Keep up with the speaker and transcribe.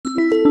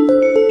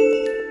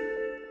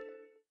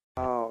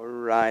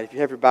right. If you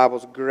have your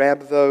Bibles,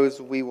 grab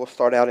those. We will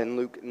start out in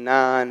Luke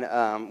 9.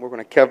 We're going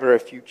to cover a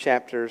few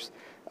chapters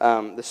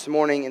this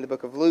morning in the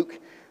book of Luke.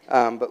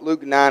 But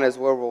Luke 9 is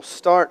where we'll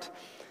start.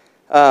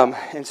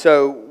 And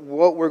so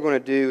what we're going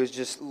to do is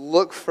just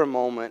look for a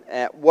moment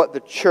at what the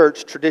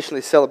church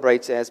traditionally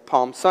celebrates as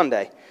Palm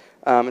Sunday.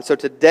 And so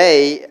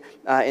today,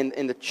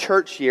 in the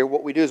church year,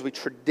 what we do is we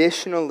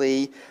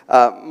traditionally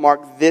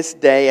mark this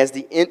day as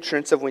the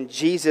entrance of when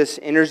Jesus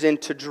enters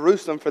into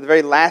Jerusalem for the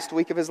very last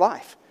week of his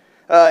life.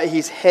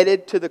 He's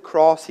headed to the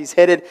cross. He's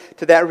headed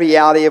to that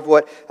reality of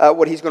what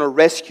he's going to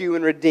rescue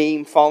and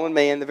redeem fallen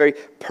man, the very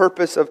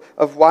purpose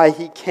of why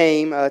he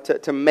came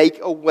to make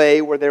a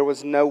way where there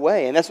was no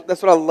way. And that's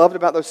what I loved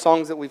about those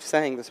songs that we've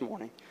sang this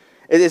morning.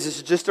 It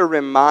is just a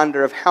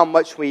reminder of how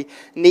much we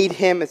need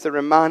Him. It's a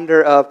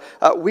reminder of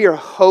we are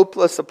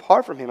hopeless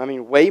apart from Him. I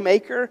mean,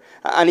 Waymaker,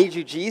 I need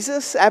you,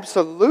 Jesus.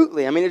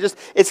 Absolutely. I mean,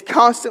 it's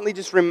constantly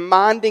just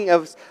reminding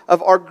of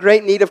our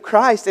great need of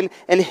Christ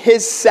and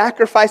His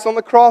sacrifice on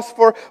the cross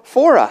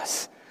for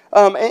us.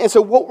 And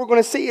so what we're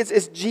going to see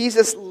is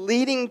Jesus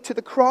leading to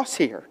the cross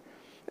here.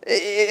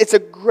 It's a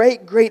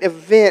great, great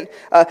event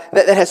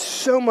that has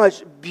so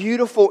much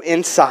beautiful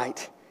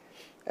insight,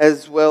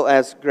 as well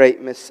as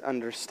great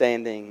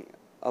misunderstanding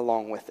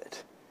along with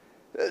it.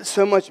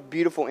 So much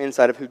beautiful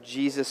insight of who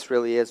Jesus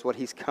really is, what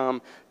He's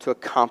come to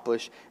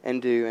accomplish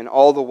and do. And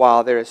all the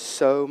while, there is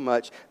so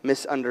much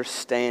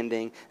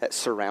misunderstanding that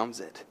surrounds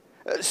it.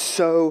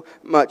 So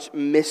much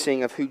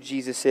missing of who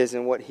Jesus is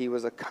and what He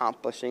was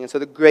accomplishing. And so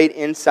the great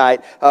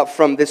insight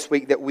from this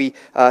week that we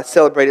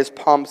celebrate as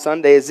Palm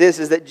Sunday is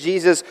that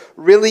Jesus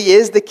really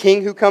is the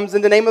King who comes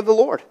in the name of the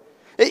Lord.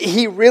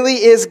 He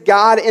really is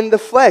God in the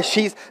flesh.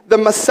 He's the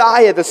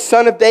Messiah, the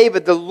Son of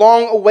David, the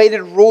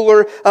long-awaited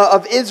ruler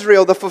of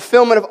Israel, the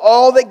fulfillment of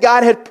all that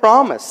God had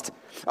promised,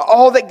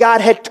 all that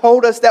God had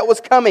told us that was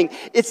coming.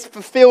 It's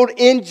fulfilled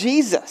in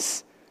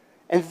Jesus.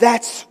 And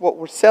that's what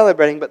we're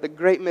celebrating. But the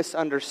great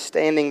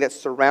misunderstanding that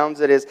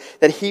surrounds it is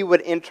that He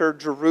would enter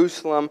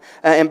Jerusalem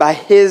and by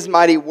His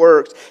mighty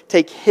works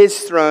take His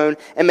throne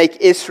and make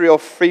Israel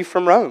free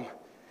from Rome.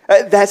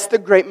 That's the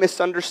great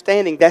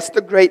misunderstanding. That's the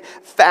great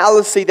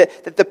fallacy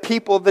that the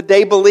people of the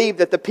day believed,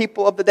 that the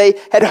people of the day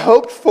had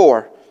hoped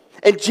for.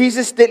 And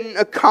Jesus didn't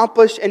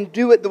accomplish and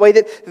do it the way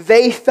that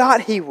they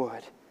thought He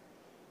would.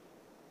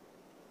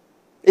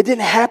 It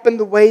didn't happen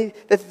the way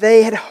that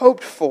they had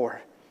hoped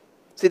for.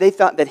 See, they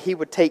thought that He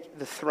would take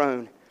the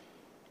throne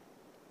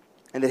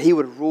and that He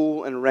would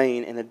rule and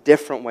reign in a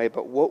different way.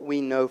 But what we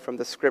know from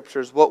the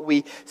Scriptures, what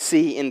we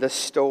see in the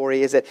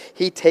story is that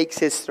He takes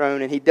His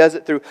throne and He does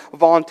it through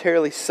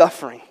voluntarily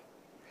suffering,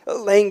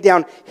 laying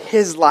down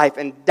His life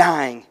and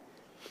dying,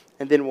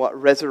 and then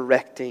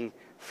resurrecting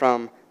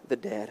from the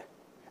dead.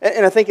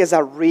 And I think as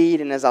I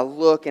read and as I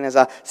look and as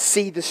I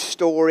see the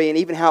story and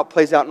even how it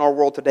plays out in our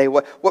world today,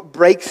 what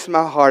breaks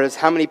my heart is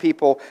how many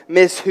people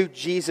miss who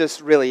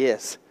Jesus really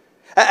is.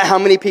 How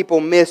many people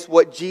miss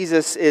what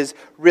Jesus is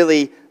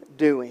really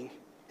doing.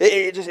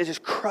 It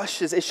just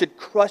crushes. It should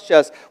crush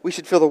us. We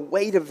should feel the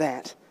weight of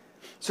that.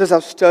 So as I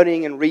was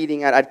studying and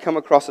reading, I'd come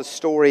across a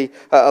story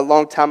a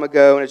long time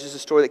ago, and it's just a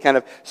story that kind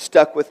of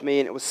stuck with me,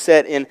 and it was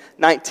set in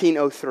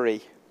 1903.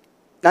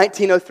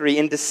 1903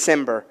 in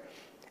December.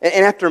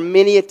 And after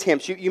many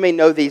attempts, you may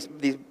know these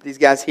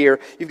guys here.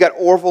 You've got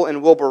Orville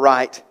and Wilbur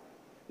Wright.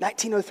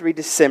 1903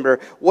 December,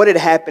 what had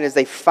happened is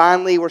they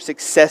finally were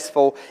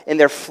successful in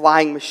their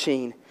flying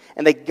machine,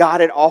 and they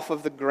got it off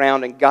of the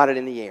ground and got it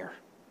in the air.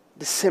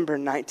 December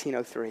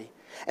 1903.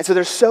 And so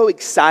they're so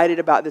excited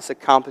about this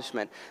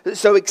accomplishment. They're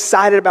so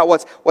excited about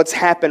what's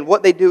happened.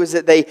 What they do is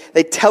that they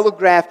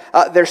telegraph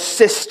their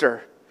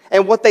sister.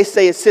 And what they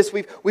say is, sis,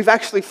 we've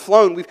actually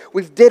flown.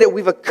 We've did it.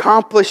 We've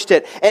accomplished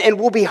it. And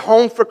we'll be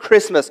home for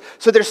Christmas.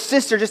 So their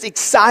sister just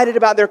excited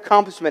about their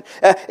accomplishment,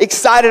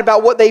 excited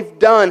about what they've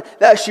done.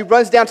 She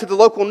runs down to the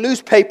local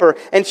newspaper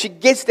and she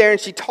gets there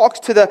and she talks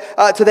to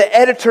the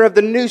editor of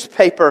the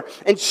newspaper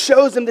and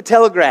shows him the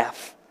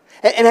telegraph.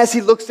 And as he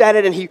looks at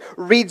it and he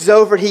reads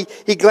over it,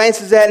 he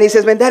glances at it and he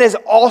says, man, that is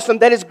awesome.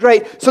 That is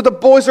great. So the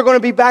boys are going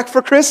to be back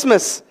for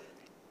Christmas.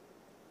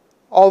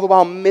 All the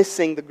while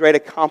missing the great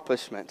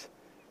accomplishment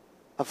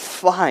of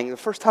flying, the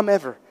first time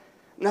ever.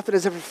 Nothing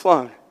has ever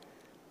flown.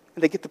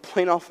 And they get the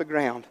plane off the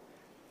ground.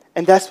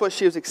 And that's what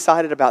she was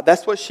excited about.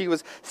 That's what she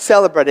was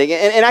celebrating.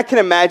 And I can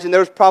imagine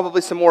there was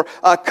probably some more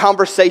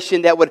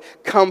conversation that would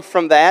come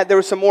from that. There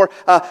was some more,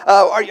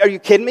 are you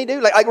kidding me,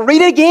 dude? Like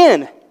read it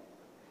again.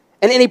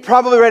 And he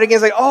probably read it again,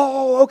 like,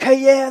 oh, okay,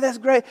 yeah, that's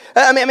great.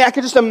 I mean, I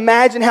could just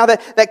imagine how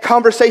that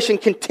conversation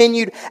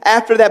continued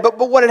after that. But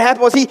what had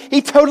happened was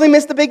he totally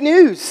missed the big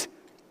news.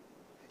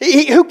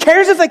 Who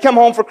cares if they come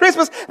home for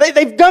Christmas?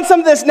 They've done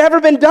something that's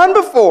never been done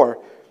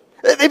before.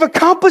 They've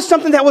accomplished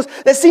something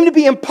that seemed to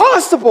be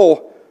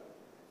impossible.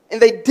 And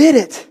they did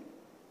it.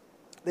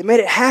 They made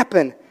it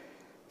happen.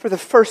 For the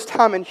first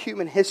time in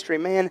human history,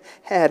 man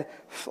had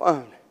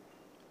flown.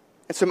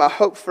 And so my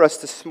hope for us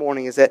this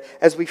morning is that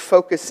as we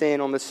focus in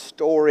on the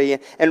story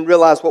and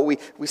realize what we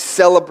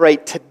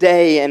celebrate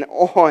today and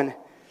on,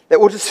 that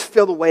we'll just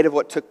feel the weight of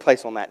what took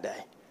place on that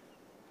day.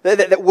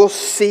 That we'll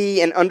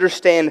see and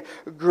understand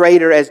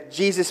greater as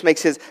Jesus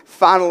makes his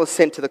final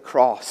ascent to the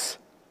cross.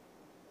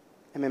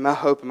 I mean, my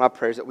hope and my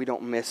prayer is that we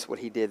don't miss what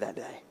he did that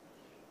day.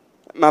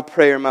 My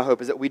prayer and my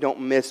hope is that we don't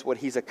miss what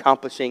he's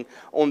accomplishing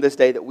on this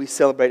day that we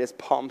celebrate as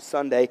Palm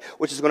Sunday,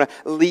 which is going to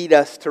lead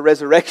us to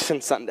Resurrection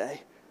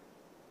Sunday.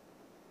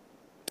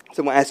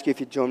 So I'm going to ask you if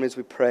you join me as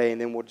we pray, and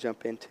then we'll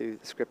jump into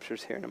the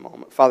scriptures here in a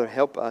moment. Father,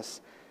 help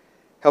us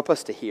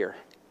to hear.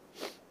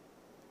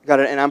 God,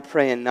 and I'm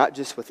praying not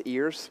just with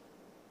ears,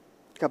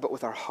 God, but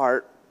with our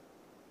heart.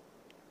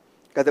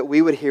 God, that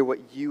we would hear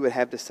what you would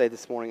have to say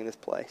this morning in this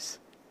place.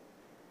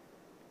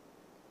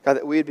 God,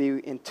 that we would be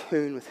in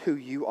tune with who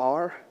you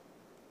are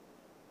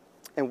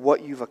and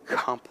what you've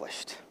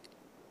accomplished.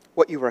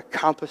 What you were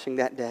accomplishing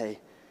that day.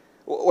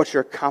 What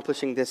you're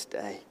accomplishing this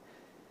day.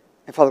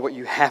 And Father, what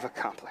you have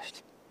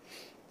accomplished.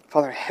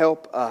 Father,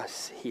 help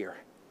us here.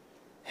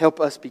 Help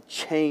us be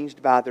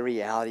changed by the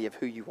reality of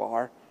who you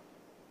are.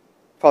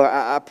 Father,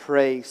 I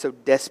pray so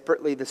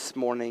desperately this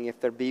morning, if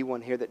there be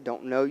one here that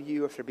don't know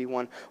you, if there be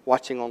one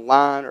watching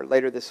online or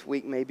later this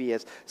week, maybe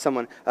as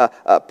someone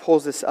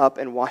pulls this up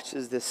and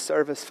watches this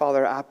service,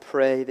 Father, I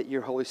pray that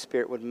your Holy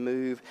Spirit would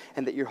move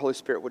and that your Holy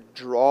Spirit would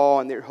draw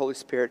and that your Holy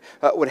Spirit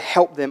would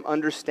help them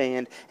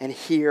understand and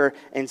hear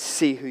and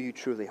see who you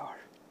truly are.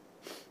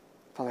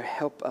 Father,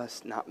 help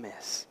us not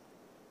miss.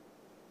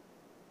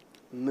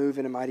 Move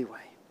in a mighty way.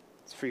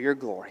 It's for your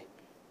glory.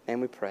 And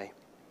we pray.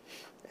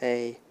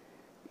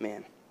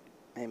 Amen.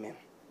 Amen.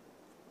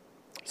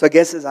 So I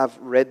guess as I've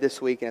read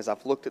this week and as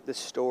I've looked at this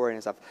story and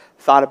as I've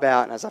thought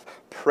about and as I've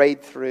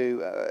prayed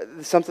through,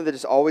 something that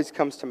just always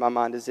comes to my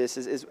mind is this,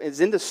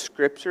 is in the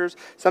scriptures,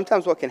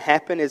 sometimes what can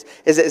happen is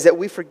that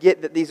we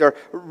forget that these are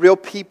real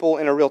people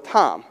in a real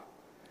time.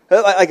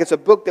 Like it's a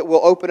book that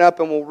we'll open up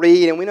and we'll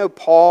read, and we know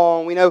Paul,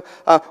 and we know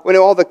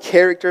all the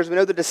characters, we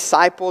know the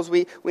disciples,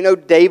 we know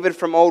David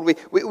from old,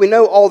 we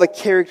know all the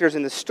characters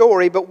in the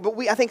story, but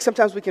I think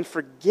sometimes we can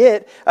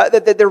forget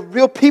that they're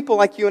real people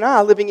like you and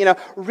I living in a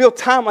real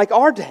time like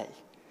our day.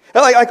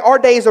 Like our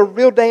day is a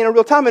real day in a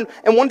real time.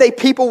 And one day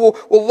people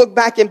will look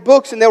back in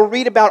books and they'll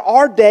read about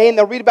our day and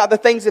they'll read about the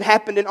things that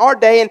happened in our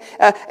day.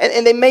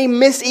 And they may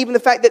miss even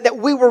the fact that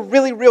we were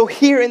really real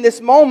here in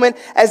this moment,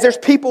 as there's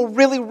people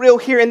really real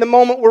here in the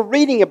moment we're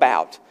reading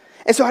about.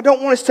 And so I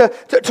don't want us to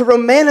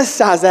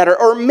romanticize that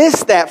or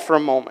miss that for a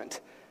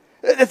moment.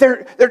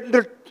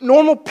 They're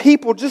normal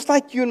people just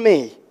like you and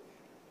me.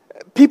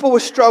 People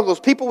with struggles,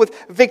 people with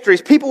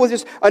victories, people with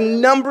just a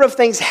number of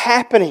things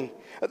happening.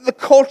 The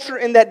culture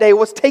in that day,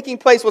 what's taking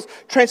place, what's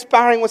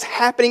transpiring, what's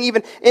happening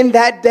even in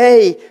that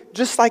day,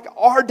 just like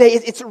our day,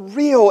 it's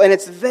real and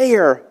it's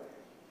there.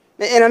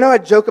 And I know I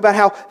joke about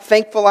how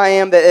thankful I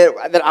am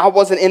that I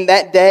wasn't in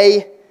that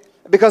day,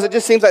 because it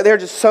just seems like they're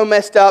just so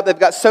messed up. They've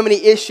got so many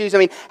issues. I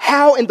mean,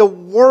 how in the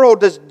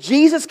world does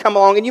Jesus come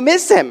along and you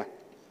miss him?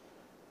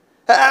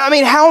 I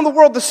mean, how in the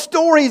world the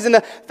stories and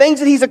the things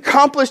that he's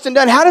accomplished and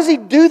done, how does he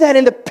do that?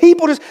 And the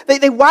people just,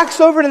 they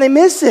wax over it and they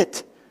miss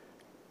it.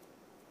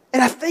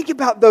 And I think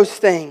about those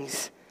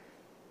things,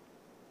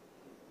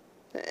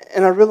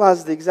 and I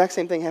realize the exact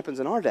same thing happens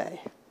in our day.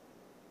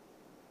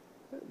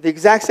 The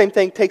exact same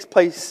thing takes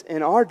place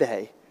in our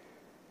day.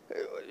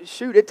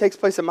 Shoot, it takes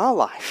place in my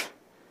life.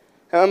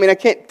 I mean, I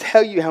can't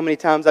tell you how many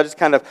times I just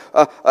kind of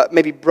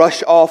maybe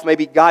brush off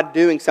maybe God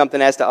doing something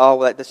as to, oh,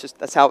 well,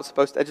 that's how it's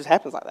supposed to, it just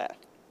happens like that.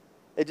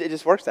 It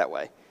just works that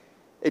way.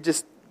 It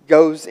just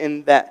goes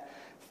in that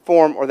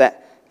form or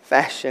that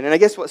fashion. And I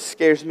guess what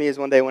scares me is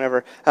one day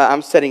whenever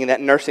I'm sitting in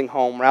that nursing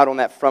home or out on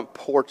that front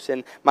porch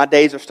and my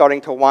days are starting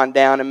to wind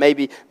down, and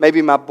maybe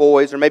my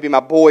boys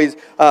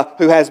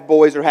who has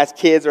boys or has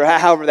kids or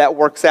however that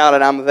works out,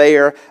 and I'm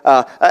there,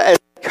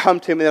 come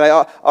to me, they're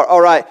like, oh,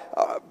 all right,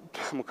 I'm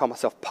going to call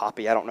myself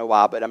Poppy. I don't know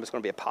why, but I'm just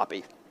going to be a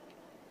Poppy.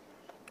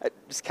 It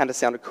just kind of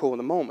sounded cool in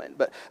the moment.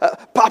 But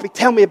Poppy,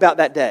 tell me about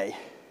that day.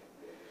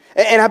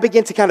 And I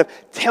begin to kind of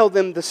tell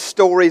them the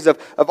stories of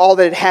all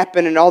that had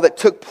happened and all that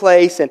took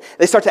place. And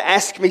they start to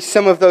ask me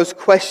some of those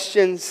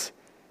questions.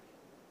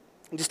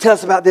 And just tell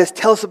us about this,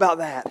 tell us about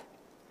that.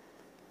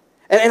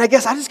 And I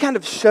guess I just kind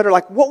of shudder,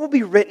 like, what will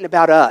be written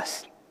about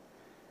us?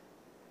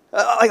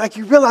 Like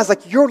you realize,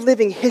 like, you're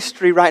living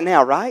history right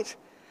now, right?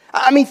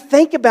 I mean,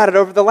 think about it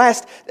over the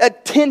last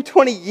 10,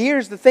 20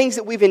 years, the things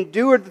that we've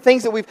endured, the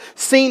things that we've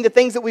seen, the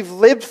things that we've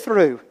lived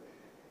through.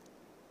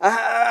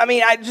 I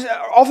mean,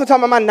 off the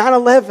top of my mind,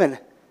 9/11.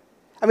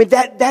 I mean,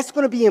 that's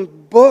going to be in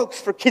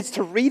books for kids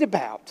to read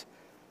about.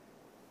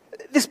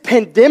 This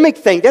pandemic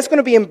thing, that's going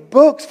to be in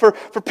books for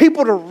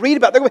people to read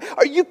about. They're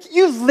going,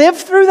 you lived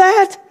through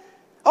that?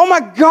 Oh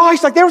my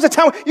gosh, like there was a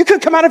time you couldn't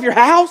come out of your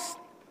house?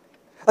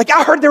 Like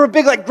I heard there were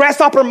big like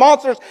grasshopper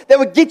monsters that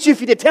would get you if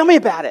you did. Tell me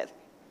about it.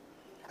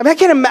 I mean, I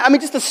can't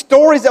imagine, just the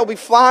stories that will be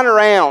flying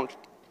around.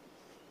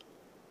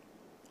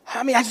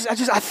 I mean, I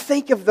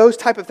think of those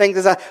type of things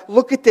as I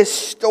look at this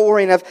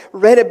story and I've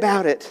read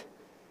about it.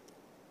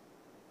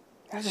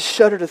 I just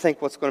shudder to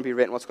think what's going to be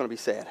written, what's going to be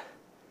said.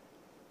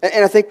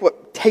 And I think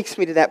what takes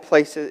me to that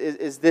place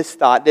is this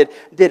thought.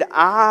 Did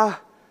I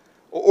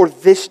or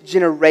this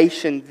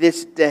generation,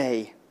 this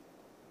day,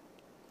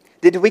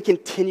 Did we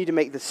continue to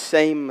make the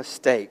same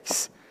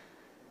mistakes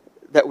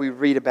that we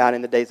read about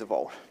in the days of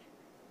old?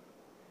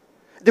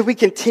 Did we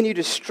continue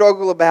to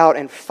struggle about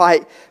and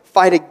fight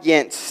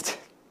against?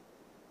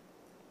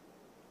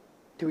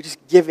 Did we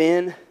just give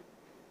in?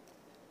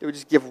 Did we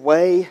just give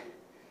way?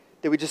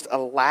 Did we just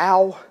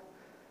allow?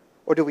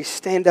 Or do we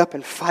stand up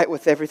and fight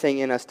with everything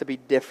in us to be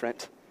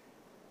different?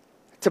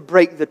 To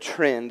break the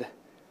trend?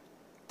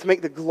 To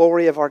make the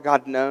glory of our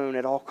God known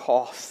at all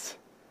costs?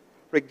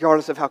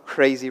 Regardless of how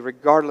crazy,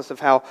 regardless of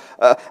how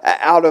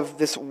out of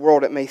this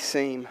world it may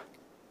seem.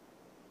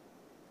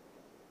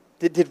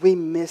 Did we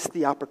miss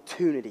the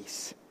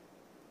opportunities?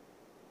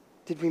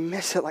 Did we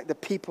miss it like the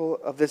people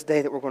of this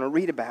day that we're going to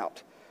read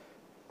about?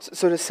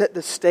 So to set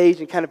the stage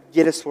and kind of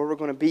get us where we're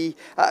going to be,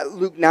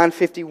 Luke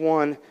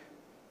 9:51,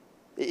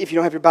 if you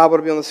don't have your Bible,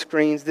 it'll be on the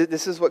screens.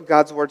 This is what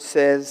God's Word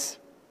says.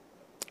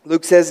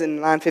 Luke says in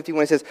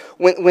 9:51, it says,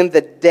 when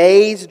the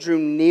days drew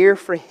near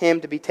for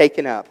him to be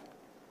taken up.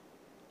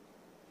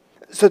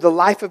 So the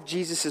life of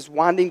Jesus is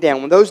winding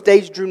down. When those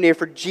days drew near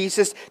for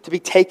Jesus to be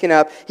taken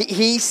up,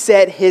 he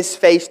set his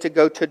face to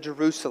go to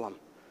Jerusalem.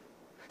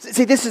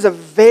 See, this is a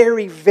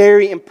very,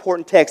 very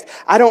important text.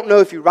 I don't know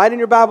if you write in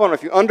your Bible, I don't know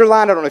if you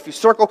underline, I don't know if you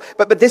circle,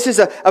 but this is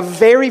a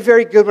very,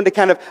 very good one to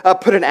kind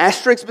of put an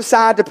asterisk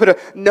beside, to put a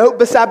note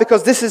beside,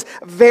 because this is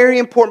very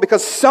important,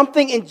 because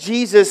something in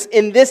Jesus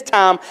in this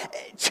time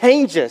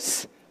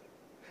changes.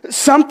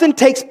 Something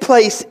takes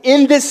place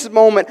in this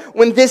moment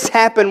when this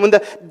happened, when the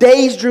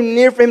days drew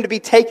near for him to be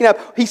taken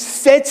up. He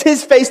sets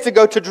his face to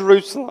go to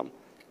Jerusalem.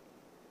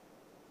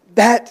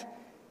 That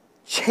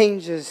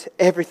changes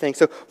everything.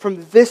 So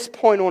from this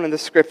point on in the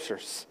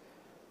Scriptures,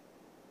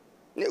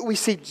 we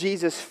see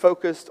Jesus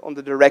focused on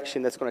the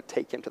direction that's going to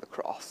take him to the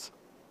cross.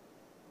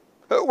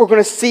 We're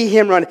going to see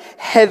him run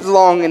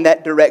headlong in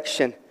that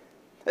direction.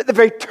 The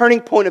very turning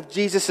point of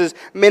Jesus'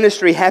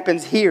 ministry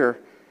happens here.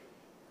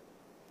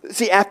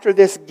 See, after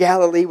this,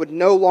 Galilee would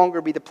no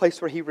longer be the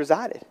place where he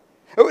resided.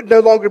 It would no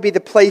longer be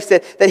the place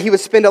that he would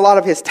spend a lot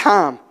of his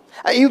time.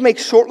 He would make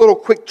short little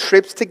quick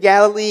trips to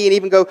Galilee and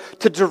even go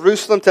to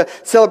Jerusalem to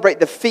celebrate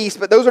the feast.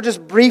 But those are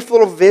just brief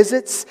little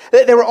visits.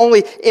 They were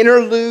only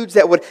interludes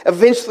that would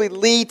eventually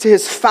lead to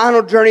his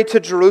final journey to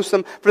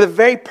Jerusalem for the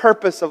very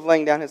purpose of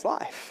laying down his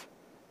life.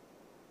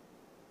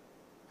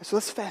 So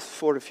let's fast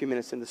forward a few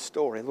minutes in the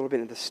story, a little bit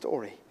in the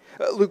story.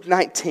 Luke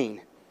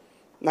 19.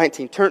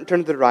 Turn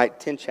to the right,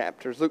 10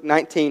 chapters. Luke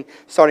 19,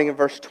 starting in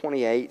verse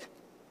 28.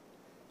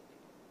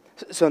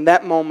 So in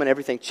that moment,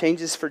 everything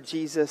changes for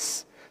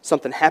Jesus.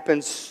 Something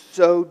happens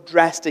so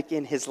drastic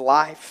in his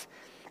life.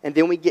 And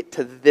then we get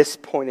to this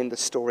point in the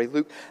story.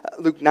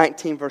 Luke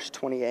 19, verse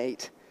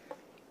 28.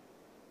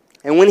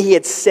 And when he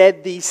had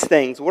said these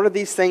things, what are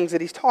these things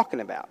that he's talking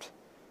about?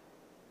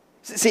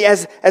 See,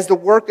 as the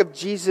work of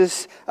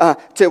Jesus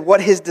to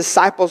what his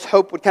disciples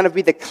hoped would kind of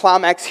be the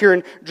climax here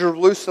in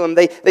Jerusalem,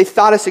 they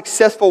thought a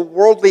successful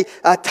worldly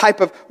type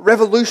of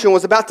revolution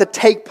was about to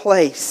take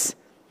place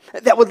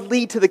that would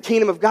lead to the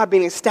kingdom of God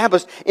being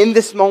established in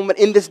this moment,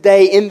 in this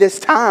day, in this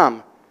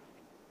time.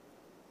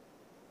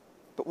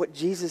 But what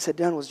Jesus had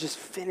done was just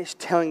finish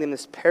telling them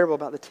this parable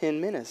about the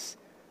 10 minas.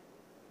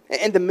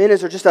 And the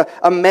minas are just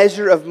a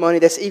measure of money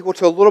that's equal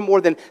to a little more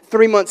than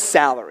 3 months'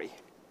 salary.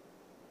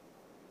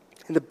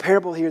 And the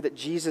parable here that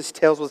Jesus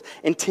tells was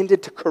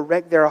intended to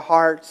correct their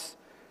hearts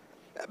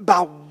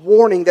by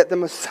warning that the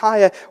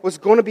Messiah was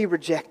going to be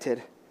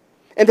rejected.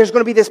 And there's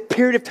going to be this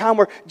period of time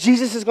where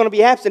Jesus is going to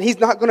be absent. He's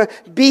not going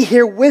to be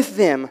here with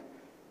them.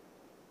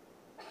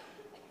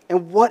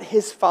 And what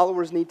his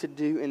followers need to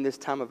do in this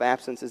time of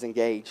absence is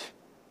engage.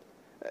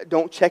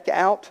 Don't check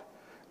out.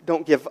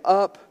 Don't give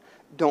up.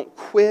 Don't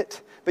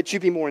quit. But you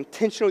be more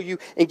intentional. You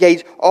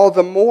engage all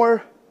the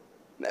more,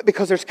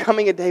 because there's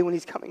coming a day when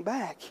he's coming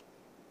back.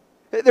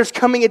 There's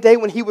coming a day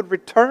when he would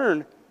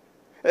return.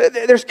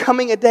 There's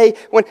coming a day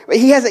when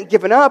he hasn't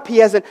given up. He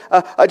hasn't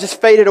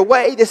just faded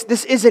away.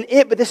 This isn't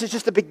it, but this is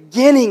just the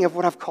beginning of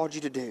what I've called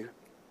you to do.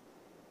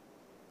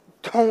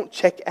 Don't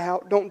check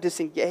out. Don't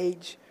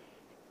disengage.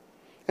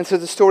 And so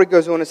the story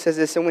goes on and says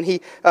this. And when he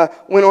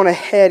went on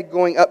ahead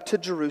going up to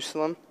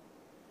Jerusalem,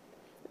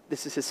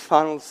 this is his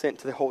final ascent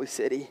to the holy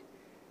city.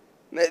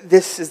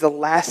 This is the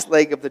last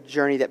leg of the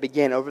journey that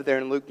began over there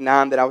in Luke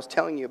 9 that I was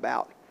telling you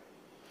about.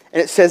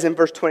 And it says in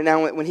verse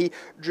 29, when he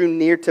drew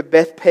near to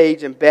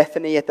Bethpage and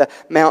Bethany at the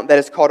mount that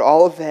is called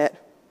Olivet,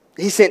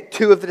 he sent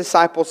 2 of the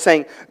disciples,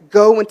 saying,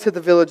 "Go into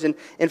the village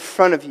in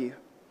front of you,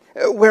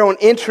 where on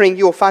entering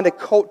you will find a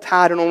colt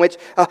tied and on which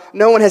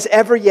no one has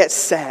ever yet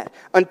sat.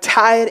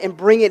 Untie it and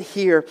bring it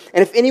here.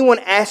 And if anyone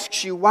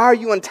asks you, 'Why are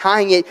you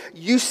untying it?'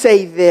 you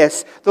say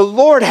this, 'The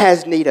Lord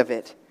has need of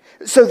it.'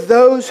 So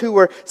those who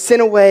were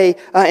sent away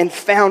and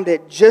found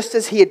it just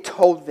as he had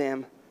told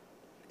them.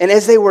 And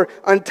as they were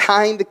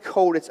untying the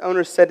colt, its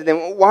owner said to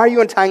them, 'Why are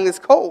you untying this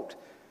colt?'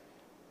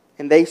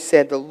 And they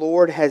said, 'The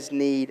Lord has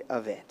need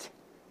of it.'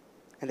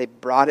 And they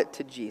brought it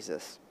to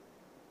Jesus."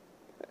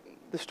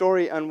 The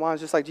story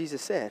unwinds just like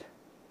Jesus said.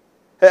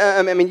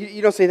 I mean,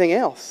 you don't see anything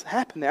else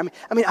happen there.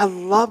 I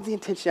love the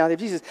intentionality of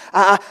Jesus.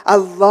 I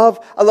love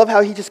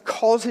how he just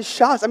calls his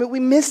shots. I mean, we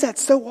miss that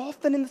so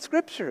often in the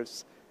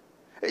Scriptures.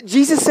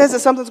 Jesus says that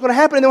something's going to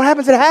happen, and then what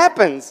happens? It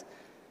happens.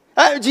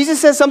 Jesus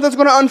says something's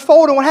going to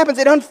unfold, and what happens?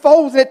 It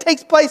unfolds, and it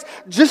takes place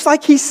just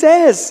like he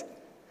says.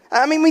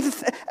 I mean,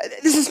 this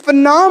is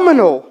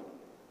phenomenal.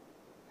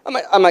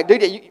 I'm like,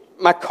 dude,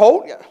 my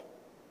coat,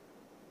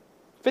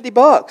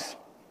 $50.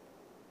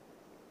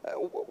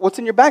 What's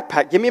in your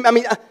backpack? Give me.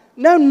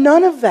 No,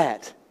 none of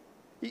that.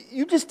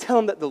 You just tell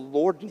him that the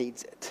Lord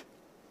needs it.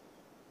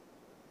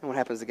 And what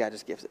happens? The guy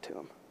just gives it to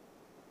him.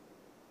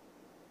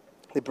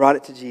 They brought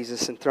it to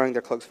Jesus and throwing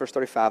their cloaks. Verse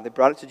 35, they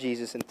brought it to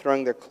Jesus and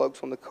throwing their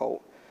cloaks on the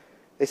colt.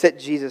 They set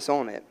Jesus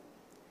on it.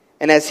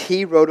 And as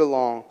he rode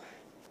along,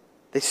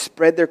 they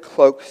spread their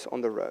cloaks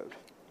on the road.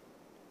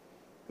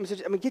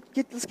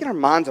 Let's get our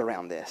minds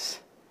around this.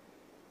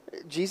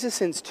 Jesus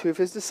sends 2 of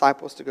his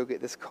disciples to go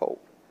get this colt,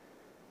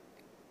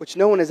 which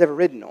no one has ever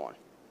ridden on.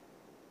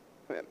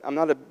 I'm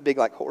not a big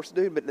horse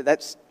dude, but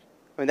that's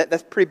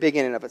pretty big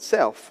in and of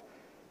itself.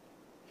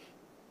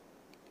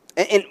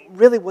 And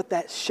really what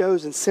that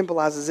shows and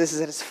symbolizes is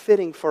that it's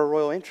fitting for a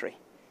royal entry.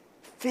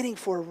 Fitting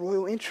for a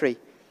royal entry.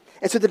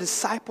 And so the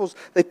disciples,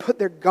 they put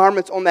their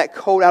garments on that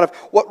colt out of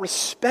what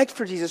respect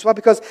for Jesus. Why?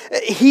 Because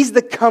he's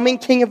the coming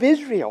King of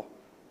Israel.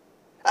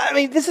 I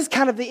mean, this is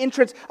kind of the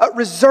entrance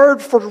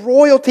reserved for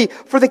royalty,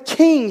 for the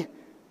king.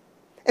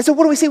 And so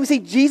what do we see? We see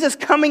Jesus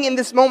coming in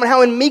this moment,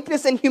 how in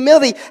meekness and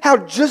humility, how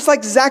just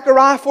like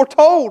Zechariah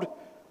foretold,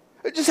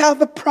 just how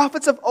the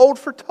prophets of old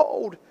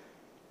foretold.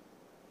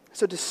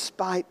 So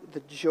despite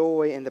the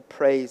joy and the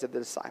praise of the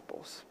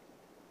disciples,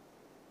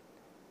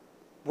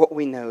 what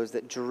we know is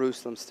that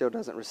Jerusalem still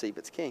doesn't receive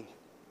its king.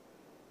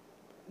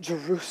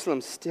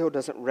 Jerusalem still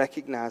doesn't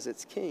recognize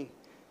its king.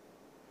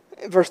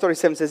 Verse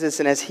 37 says this,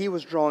 and as he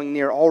was drawing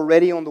near,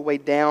 already on the way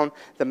down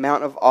the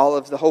Mount of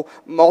Olives, the whole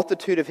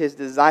multitude of his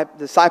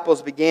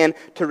disciples began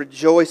to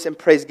rejoice and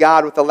praise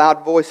God with a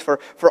loud voice for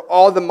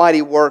all the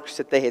mighty works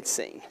that they had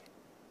seen.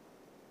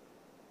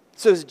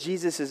 So as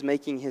Jesus is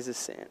making his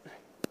ascent,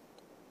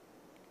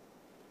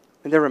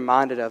 and they're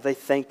reminded of, they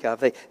think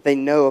of, they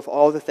know of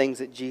all the things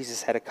that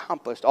Jesus had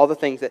accomplished, all the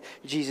things that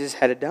Jesus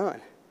had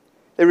done.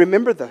 They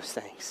remember those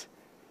things.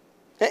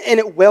 And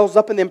it wells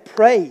up in them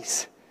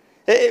praise.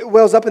 It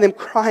wells up in them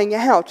crying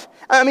out.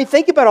 I mean,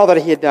 think about all that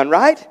he had done,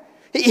 right?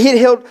 He had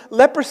healed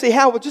leprosy,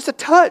 how? With just a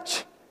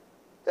touch.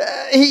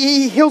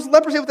 He heals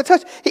leprosy with a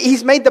touch.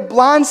 He's made the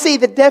blind see,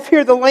 the deaf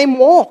hear, the lame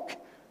walk.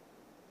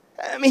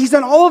 I mean, he's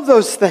done all of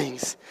those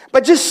things.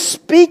 But just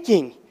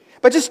speaking,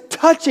 but just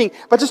touching,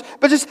 but just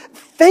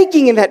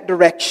thinking in that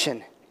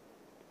direction.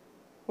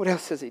 What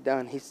else has he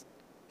done? He's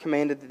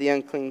commanded the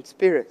unclean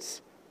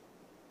spirits.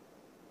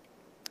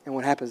 And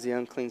what happens? The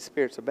unclean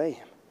spirits obey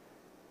him.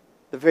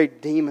 The very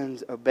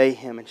demons obey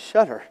him and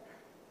shudder.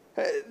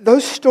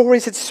 Those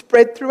stories had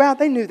spread throughout.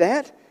 They knew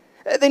that.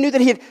 They knew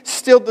that he had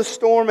stilled the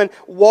storm and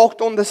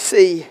walked on the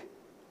sea.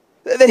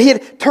 That he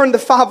had turned the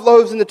 5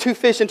 loaves and the 2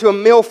 fish into a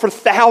meal for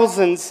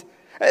thousands.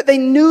 They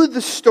knew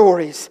the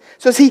stories.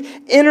 So as he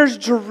enters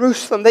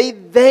Jerusalem,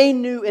 they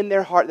knew in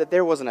their heart that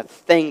there wasn't a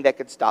thing that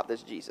could stop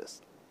this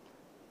Jesus.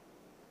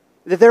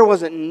 That there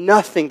wasn't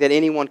nothing that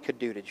anyone could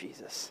do to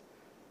Jesus.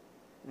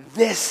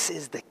 This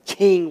is the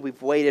king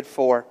we've waited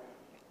for.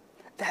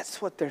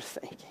 That's what they're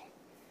thinking.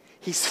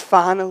 He's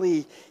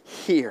finally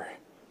here.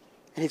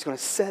 And he's going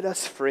to set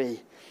us free.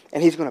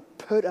 And he's going to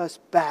put us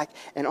back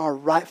in our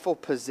rightful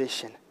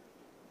position.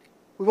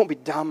 We won't be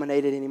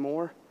dominated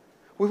anymore.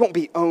 We won't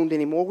be owned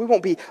anymore. We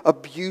won't be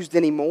abused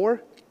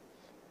anymore.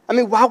 I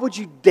mean, why would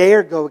you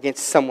dare go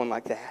against someone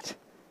like that?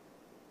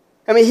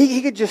 I mean,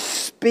 he could just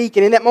speak.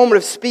 And in that moment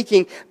of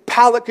speaking,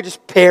 Pilate could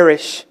just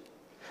perish.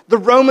 The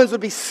Romans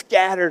would be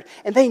scattered,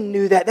 and they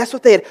knew that. That's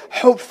what they had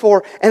hoped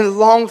for and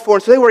longed for.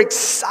 So they were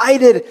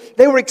excited.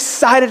 They were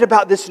excited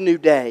about this new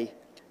day,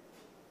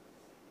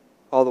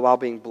 all the while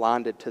being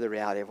blinded to the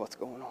reality of what's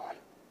going on.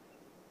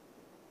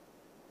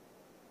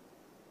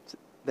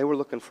 They were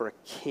looking for a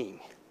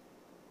king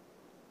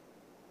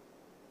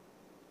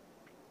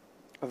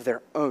of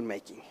their own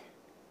making,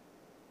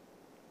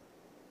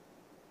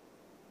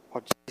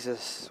 while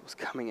Jesus was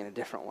coming in a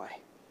different way.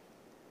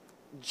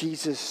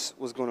 Jesus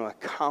was going to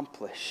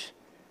accomplish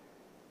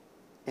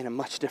in a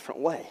much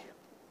different way.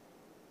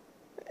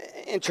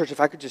 And church, if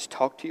I could just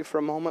talk to you for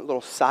a moment,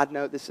 little side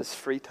note, this is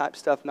free type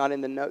stuff, not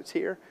in the notes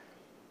here.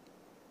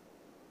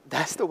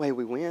 That's the way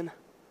we win.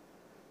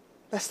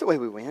 That's the way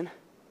we win.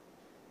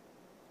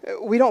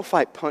 We don't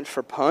fight punch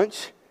for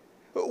punch.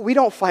 We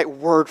don't fight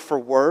word for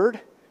word.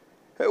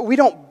 We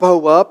don't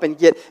bow up and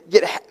get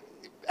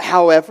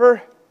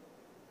however.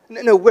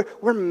 No,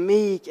 we're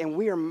meek and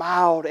we are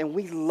mild and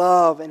we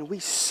love and we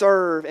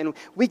serve and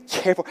we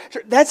care for.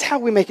 That's how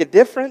we make a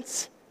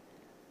difference.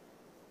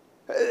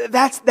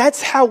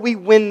 That's how we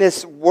win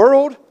this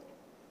world.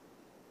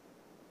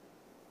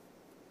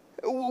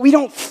 We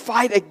don't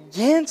fight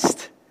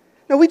against.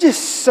 No, we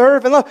just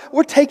serve and love.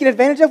 We're taken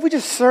advantage of. We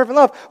just serve and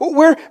love.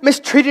 We're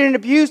mistreated and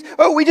abused.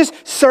 We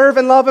just serve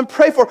and love and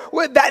pray for.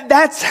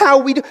 That's how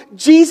we do.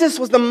 Jesus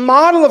was the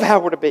model of how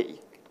we're to be.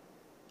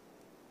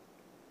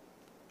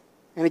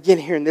 And again,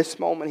 here in this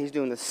moment, he's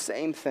doing the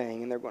same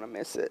thing, and they're going to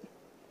miss it.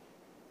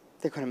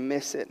 They're going to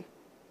miss it.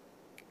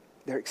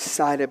 They're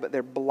excited, but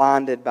they're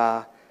blinded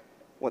by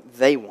what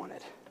they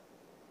wanted,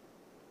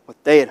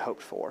 what they had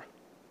hoped for.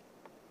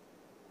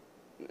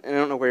 And I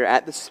don't know where you're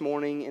at this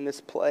morning in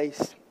this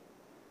place,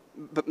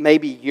 but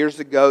maybe years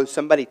ago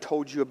somebody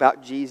told you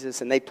about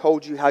Jesus and they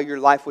told you how your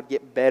life would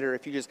get better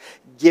if you just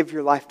give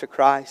your life to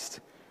Christ.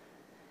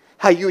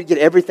 How you would get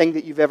everything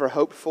that you've ever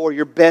hoped for.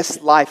 Your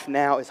best life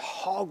now is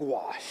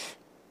hogwash.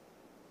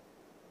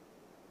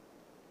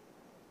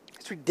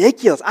 It's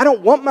ridiculous. I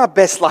don't want my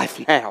best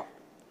life now.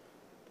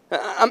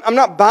 I'm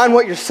not buying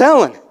what you're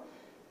selling.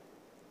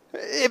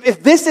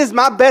 If this is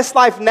my best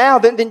life now,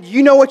 then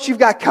you know what you've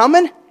got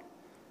coming?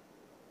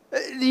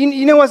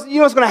 You know what's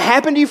going to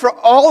happen to you for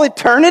all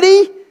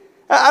eternity?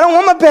 I don't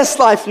want my best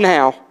life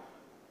now.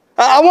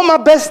 I want my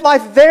best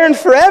life there and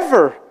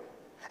forever.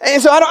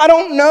 And so I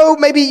don't know,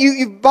 maybe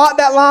you've bought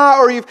that lie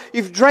or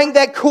you've drank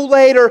that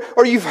Kool-Aid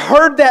or you've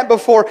heard that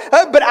before.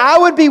 But I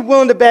would be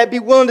willing to bet, be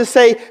willing to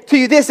say to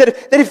you this,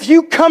 that if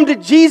you come to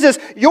Jesus,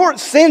 your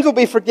sins will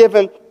be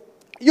forgiven.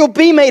 You'll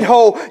be made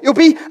whole. You'll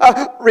be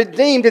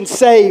redeemed and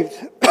saved.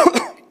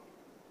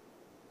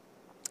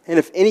 And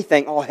if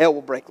anything, all hell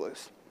will break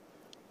loose.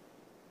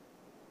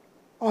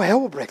 All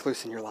hell will break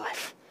loose in your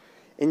life,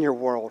 in your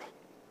world.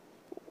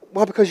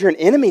 Well, because you're an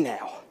enemy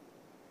now.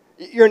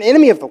 You're an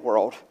enemy of the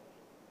world.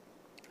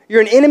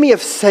 You're an enemy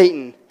of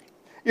Satan.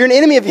 You're an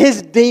enemy of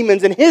his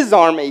demons and his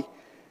army.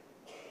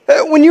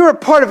 When you were a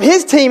part of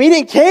his team, he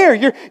didn't care.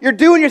 You're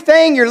doing your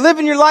thing. You're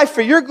living your life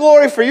for your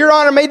glory, for your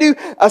honor. May do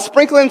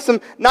sprinkle in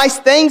some nice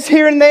things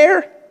here and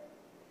there.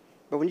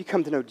 But when you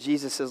come to know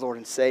Jesus as Lord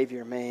and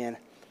Savior, man,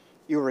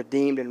 you are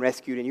redeemed and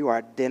rescued, and you are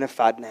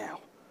identified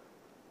now.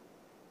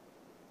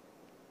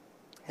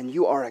 And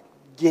you are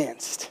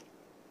against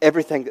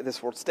everything that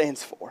this world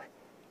stands for.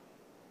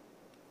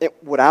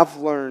 What I've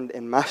learned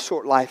in my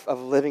short life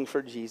of living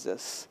for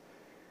Jesus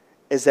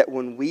is that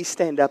when we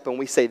stand up and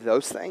we say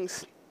those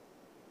things,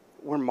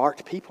 we're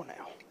marked people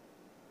now.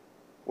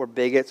 We're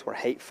bigots, we're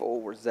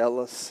hateful, we're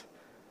zealous.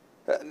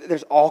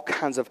 There's all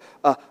kinds of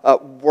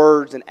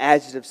words and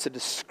adjectives to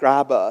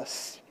describe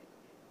us.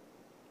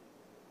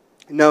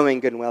 Knowing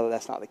good and well that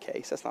that's not the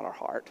case. That's not our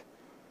heart.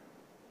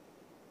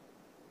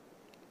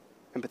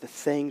 But the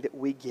thing that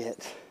we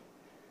get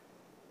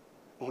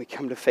when we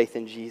come to faith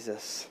in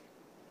Jesus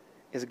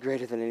is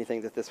greater than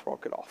anything that this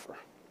world could offer.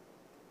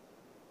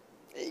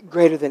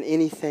 Greater than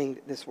anything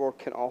that this world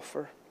can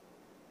offer.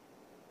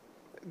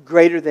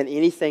 Greater than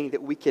anything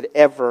that we could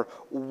ever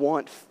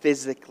want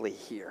physically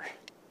here.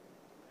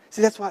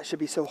 See, that's why it should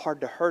be so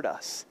hard to hurt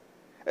us.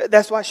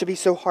 That's why it should be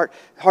so hard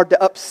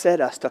to upset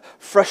us, to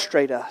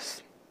frustrate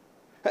us,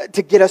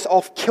 to get us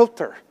off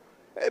kilter,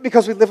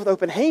 because we live with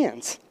open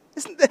hands.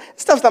 This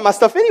stuff's not my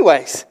stuff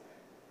anyways.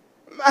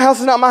 My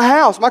house is not my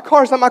house. My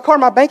car is not my car.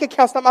 My bank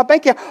account's not my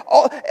bank account.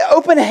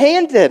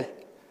 Open-handed.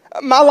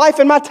 My life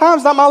and my time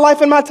is not my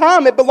life and my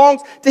time. It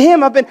belongs to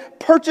him. I've been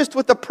purchased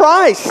with a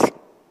price.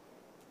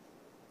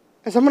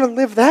 And so I'm going to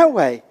live that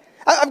way.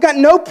 I've got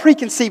no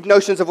preconceived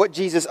notions of what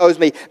Jesus owes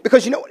me.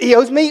 Because you know what he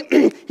owes me?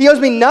 He owes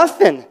me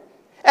nothing.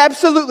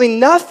 Absolutely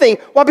nothing.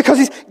 Why? Because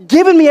he's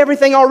given me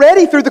everything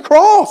already through the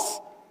cross.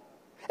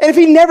 And if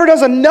he never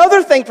does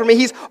another thing for me,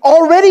 he's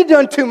already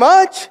done too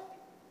much.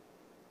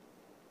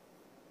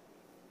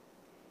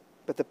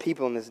 But the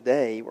people in this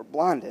day were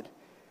blinded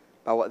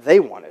by what they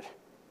wanted.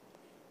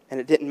 And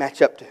it didn't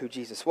match up to who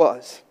Jesus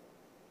was.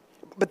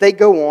 But they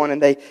go on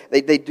and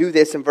they do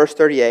this in verse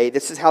 38.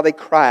 This is how they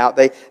cry out,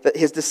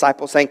 his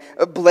disciples saying,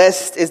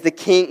 "Blessed is the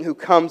King who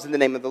comes in the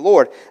name of the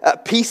Lord.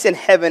 Peace in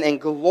heaven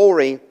and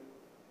glory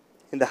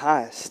in the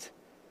highest."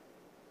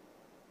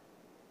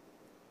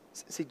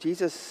 See,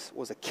 Jesus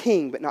was a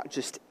king, but not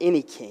just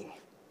any king.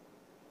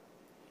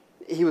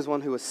 He was one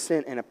who was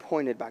sent and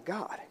appointed by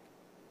God.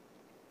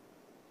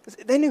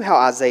 They knew how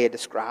Isaiah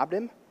described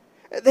him.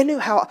 They knew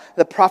how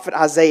the prophet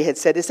Isaiah had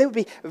said this. They would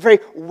be very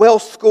well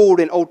schooled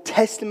in Old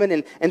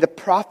Testament and the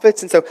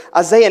prophets. And so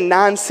Isaiah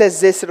 9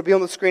 says this. It'll be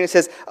on the screen. It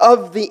says,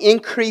 "Of the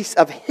increase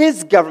of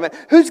his government."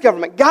 Whose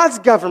government? God's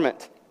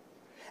government.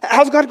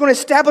 How's God going to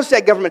establish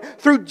that government?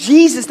 Through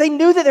Jesus. They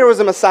knew that there was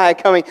a Messiah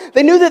coming.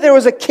 They knew that there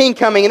was a king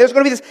coming. And there's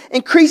going to be this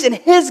increase in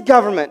his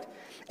government.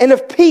 And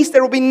of peace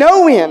there will be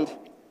no end.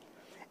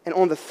 And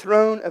on the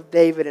throne of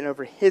David and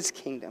over his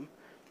kingdom,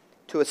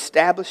 to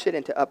establish it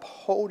and to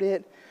uphold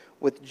it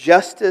with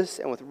justice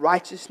and with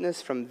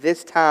righteousness from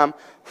this time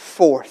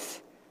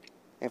forth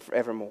and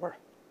forevermore.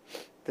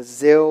 The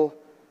zeal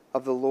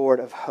of the Lord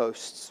of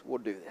hosts will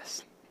do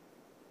this.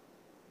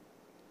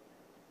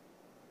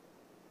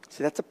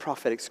 See, that's a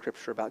prophetic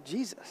scripture about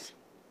Jesus.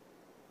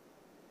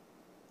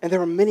 And there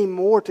are many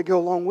more to go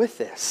along with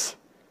this.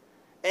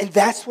 And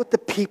that's what the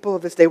people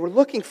of this day were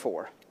looking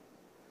for.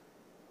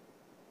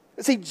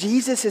 See,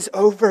 Jesus is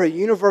over a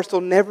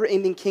universal,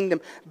 never-ending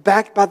kingdom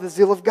backed by the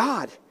zeal of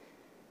God.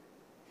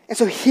 And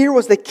so here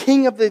was the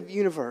King of the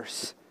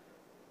universe,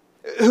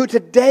 who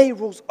today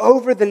rules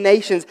over the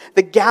nations,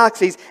 the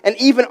galaxies, and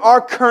even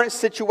our current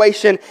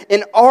situation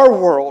in our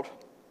world.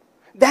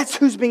 That's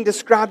who's being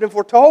described and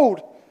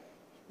foretold.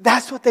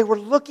 That's what they were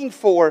looking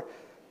for.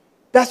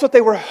 That's what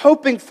they were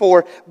hoping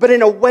for, but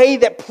in a way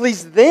that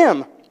pleased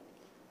them.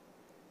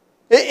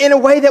 In a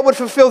way that would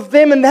fulfill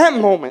them in that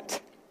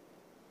moment.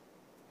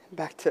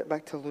 Back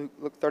to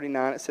Luke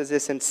 39, it says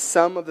this, and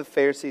some of the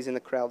Pharisees in the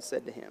crowd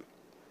said to him,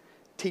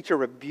 "Teacher,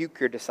 rebuke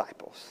your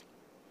disciples."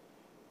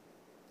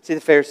 See,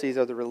 the Pharisees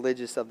are the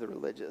religious of the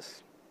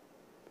religious.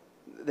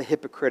 The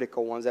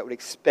hypocritical ones that would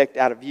expect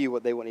out of you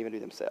what they wouldn't even do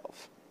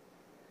themselves.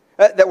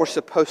 That were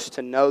supposed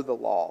to know the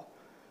law.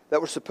 That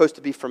were supposed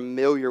to be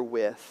familiar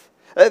with.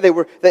 They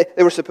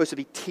were supposed to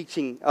be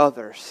teaching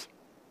others.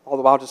 All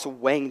the while just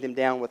weighing them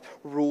down with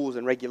rules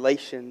and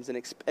regulations and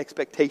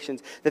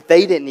expectations that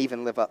they didn't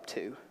even live up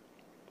to.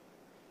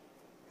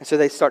 And so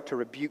they start to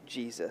rebuke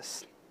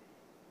Jesus.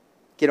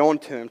 Get on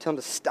to him. Tell him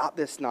to stop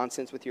this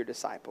nonsense with your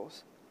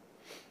disciples.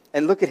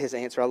 And look at his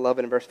answer. I love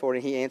it in verse 40.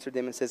 He answered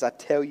them and says, "I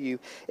tell you,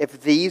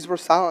 if these were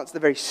silenced, the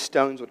very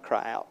stones would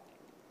cry out."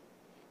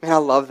 Man, I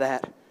love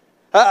that.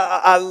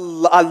 I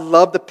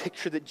love the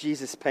picture that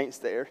Jesus paints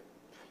there.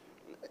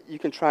 You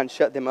can try and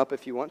shut them up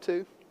if you want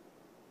to.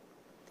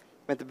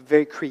 But the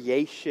very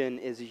creation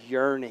is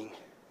yearning.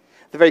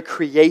 The very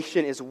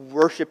creation is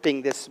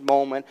worshiping this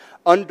moment,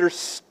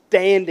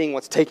 understanding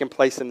what's taking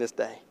place in this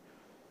day.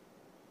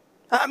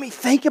 I mean,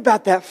 think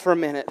about that for a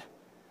minute.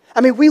 I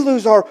mean, we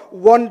lose our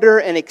wonder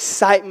and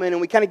excitement, and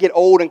we kind of get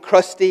old and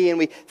crusty, and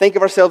we think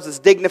of ourselves as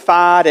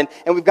dignified, and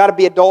we've got to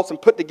be adults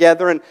and put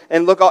together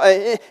and look all,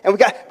 and we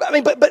got. I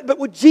mean, but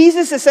what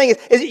Jesus is saying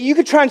is you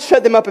can try and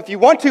shut them up if you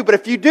want to, but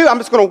if you do, I'm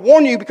just going to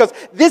warn you because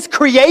this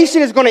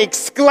creation is going to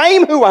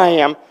exclaim who I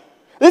am.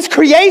 This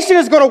creation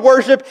is going to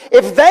worship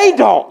if they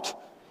don't.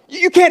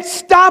 You can't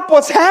stop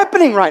what's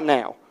happening right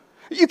now.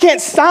 You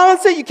can't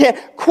silence it. You can't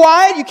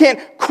quiet. You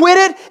can't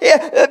quit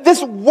it.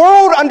 This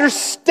world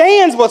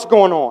understands what's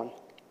going on.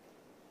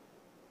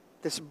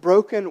 This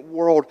broken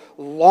world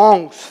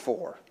longs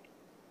for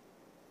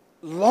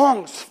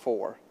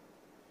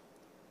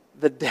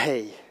the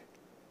day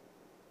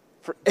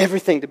for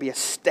everything to be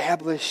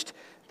established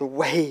the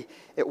way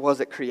it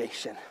was at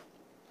creation.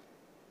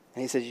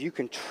 And he says, you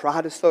can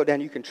try to slow it down.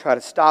 You can try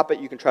to stop it.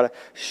 You can try to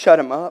shut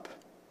them up.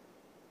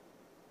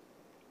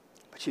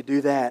 But you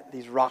do that,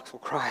 these rocks will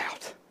cry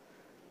out.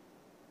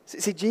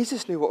 See,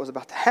 Jesus knew what was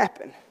about to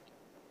happen.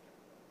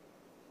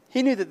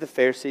 He knew that the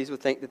Pharisees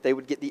would think that they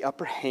would get the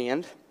upper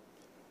hand,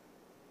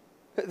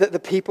 that the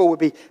people would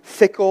be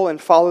fickle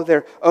and follow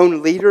their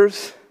own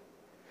leaders,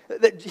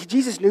 that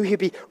Jesus knew he'd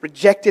be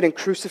rejected and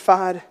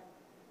crucified,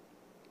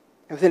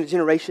 and within a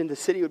generation the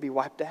city would be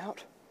wiped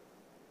out.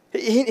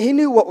 He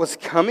knew what was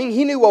coming.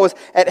 He knew what was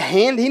at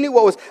hand. He knew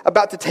what was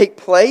about to take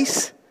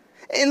place.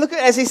 And look,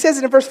 as he says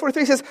it in verse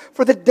 43, he says,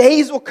 "For the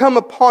days will come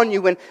upon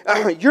you when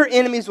your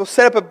enemies will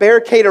set up a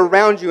barricade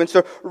around you and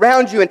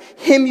surround you and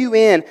hem you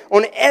in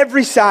on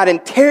every side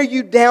and tear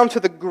you down to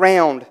the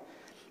ground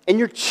and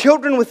your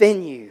children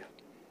within you.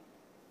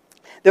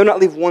 They will not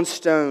leave one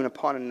stone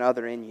upon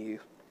another in you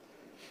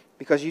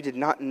because you did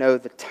not know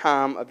the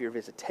time of your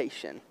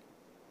visitation."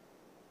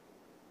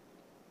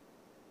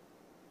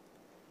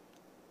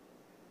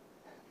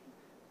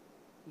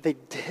 They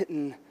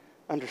didn't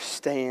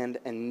understand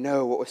and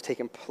know what was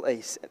taking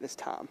place at this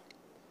time.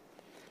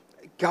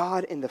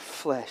 God in the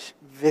flesh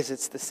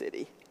visits the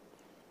city.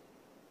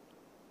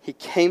 He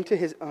came to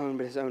his own,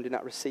 but his own did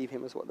not receive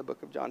him, is what the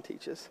book of John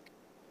teaches.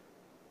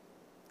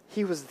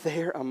 He was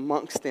there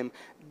amongst them,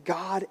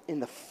 God in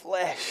the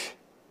flesh.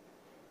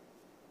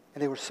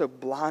 And they were so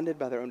blinded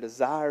by their own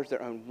desires,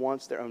 their own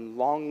wants, their own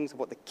longings of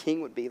what the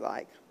king would be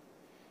like,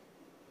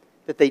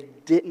 that they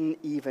didn't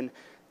even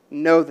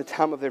know the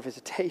time of their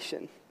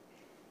visitation.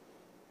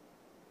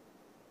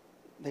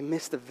 They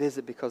missed the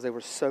visit because they were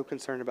so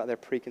concerned about their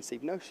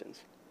preconceived notions,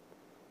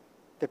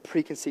 their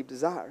preconceived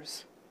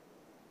desires.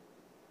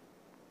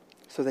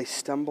 So they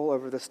stumble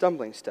over the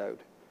stumbling stone.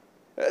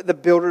 The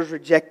builders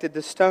rejected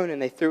the stone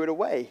and they threw it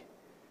away.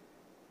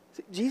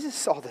 See, Jesus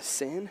saw the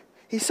sin.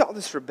 He saw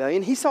this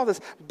rebellion. He saw this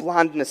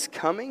blindness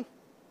coming.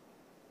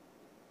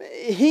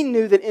 He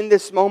knew that in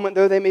this moment,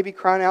 though they may be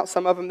crying out,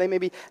 some of them, they may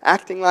be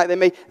acting like, they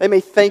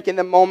may think in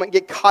the moment,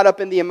 get caught up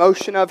in the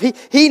emotion of,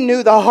 he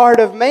knew the heart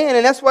of man.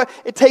 And that's why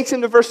it takes him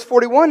to verse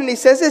 41, and he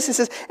says this, he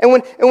says, and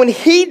when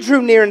he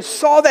drew near and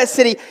saw that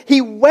city,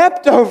 he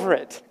wept over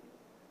it.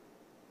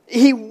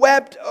 He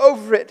wept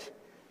over it,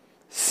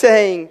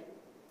 saying,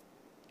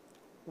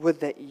 would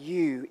that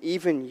you,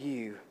 even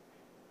you,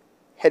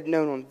 had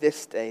known on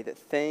this day that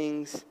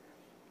things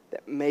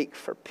that make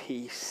for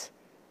peace,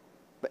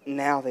 but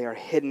now they are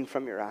hidden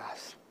from your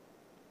eyes.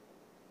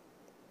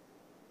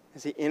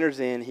 As he enters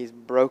in, he's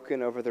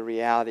broken over the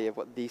reality of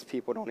what these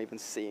people don't even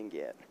see and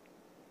get.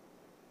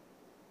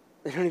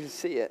 They don't even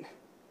see it.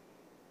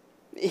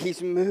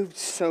 He's moved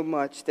so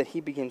much that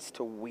he begins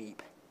to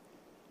weep.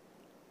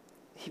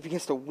 he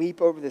begins to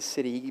weep over this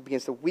city. He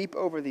begins to weep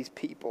over these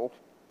people.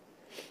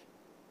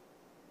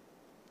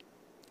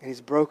 And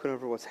he's broken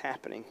over what's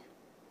happening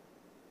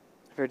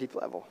at a very deep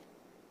level.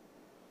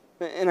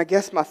 And I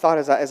guess my thought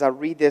as I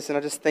read this and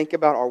I just think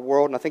about our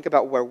world and I think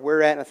about where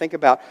we're at and I think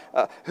about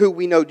who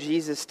we know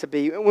Jesus to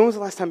be. When was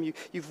the last time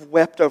you've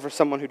wept over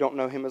someone who don't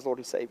know him as Lord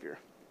and Savior?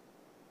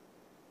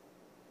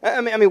 I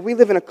mean, we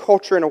live in a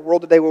culture, in a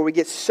world today where we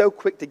get so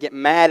quick to get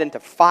mad and to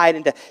fight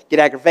and to get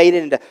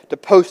aggravated and to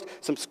post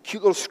some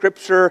cute little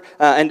scripture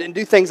and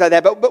do things like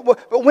that.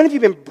 But when have you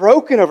been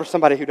broken over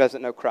somebody who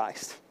doesn't know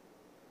Christ?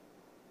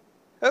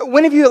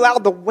 When have you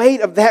allowed the weight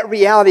of that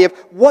reality of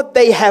what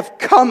they have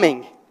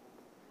coming,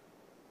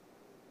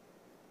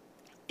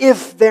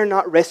 if they're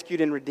not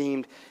rescued and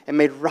redeemed and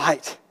made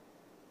right?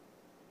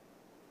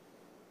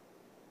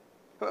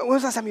 When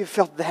was the last time you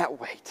felt that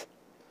weight?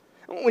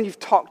 When you've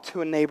talked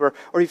to a neighbor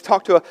or you've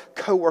talked to a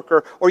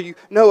coworker or you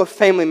know a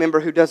family member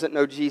who doesn't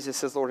know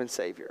Jesus as Lord and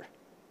Savior.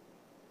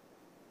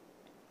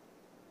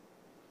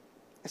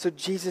 And so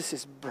Jesus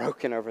is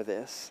broken over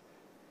this.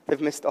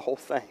 They've missed the whole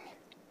thing.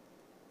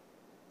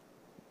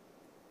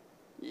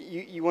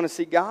 You want to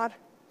see God?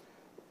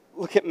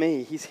 Look at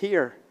me. He's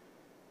here.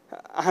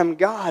 I'm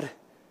God.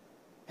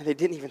 And they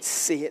didn't even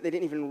see it. They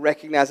didn't even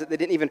recognize it. They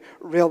didn't even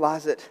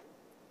realize it.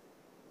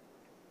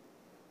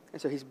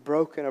 And so he's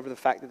broken over the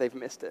fact that they've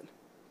missed it.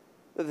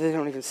 That they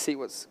don't even see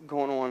what's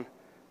going on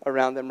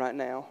around them right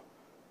now.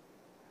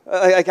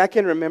 Like I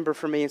can remember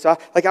for me, and so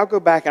I'll go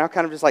back and I'll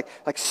kind of just like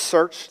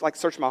search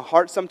my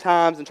heart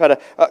sometimes and try to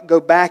go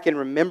back and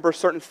remember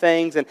certain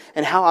things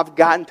and how I've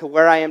gotten to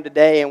where I am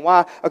today and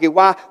why,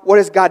 what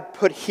has God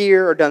put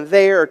here or done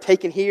there or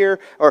taken here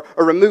or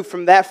removed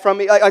from that from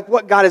me? Like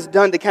what God has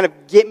done to kind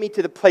of get me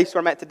to the place where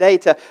I'm at today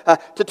to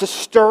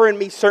stir in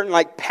me certain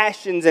like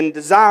passions and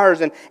desires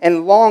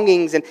and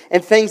longings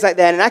and things like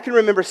that. And I can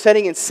remember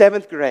sitting in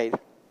 7th grade.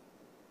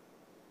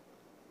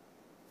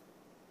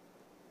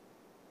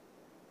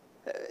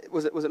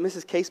 Was it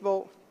Mrs.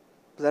 Casebolt?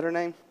 Was that her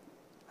name?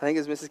 I think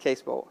it was Mrs.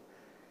 Casebolt.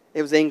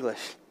 It was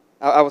English.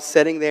 I was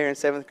sitting there in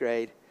 7th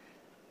grade.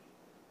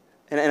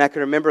 And I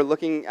can remember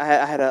looking,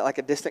 I had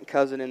a distant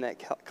cousin in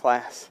that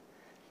class.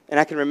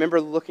 And I can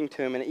remember looking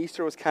to him, and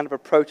Easter was kind of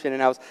approaching,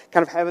 and I was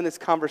kind of having this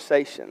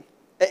conversation.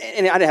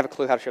 And I didn't have a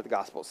clue how to share the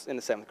Gospels in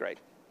the 7th grade.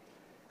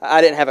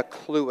 I didn't have a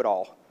clue at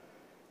all.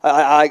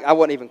 I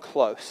wasn't even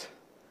close.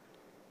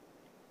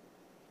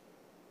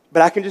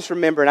 But I can just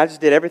remember, and I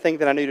just did everything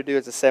that I knew to do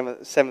as a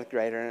seventh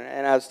grader.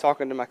 And I was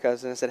talking to my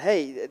cousin and I said,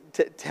 hey,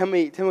 tell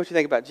me what you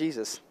think about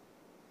Jesus.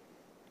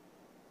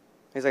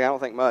 He's like, I don't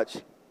think much.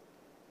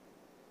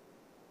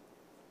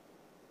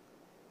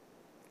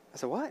 I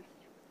said, what?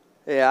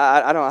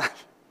 Yeah, I don't.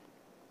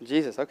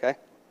 Jesus, okay.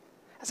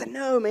 I said,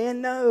 no,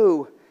 man,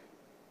 no.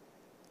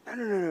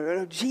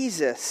 No,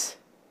 Jesus.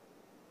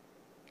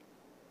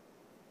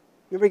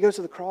 Remember he goes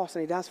to the cross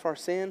and he dies for our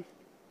sin?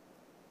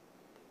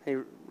 He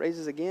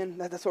raises again.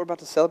 That's what we're about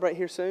to celebrate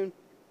here soon.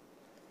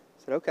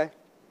 I said, okay.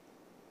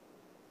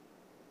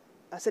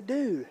 I said,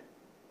 dude,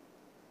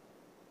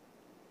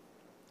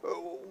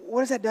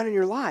 what has that done in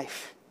your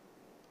life?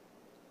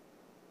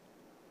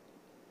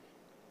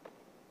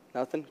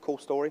 Nothing? Cool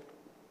story?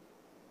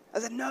 I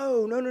said,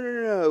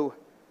 no.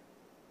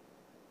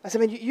 I said,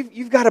 man,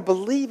 you've got to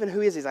believe in who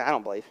he is. He's like, I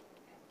don't believe.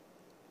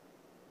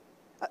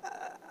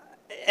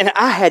 And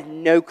I had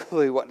no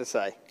clue what to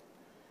say.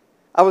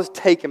 I was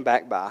taken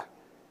back by.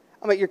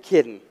 I'm like, you're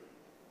kidding.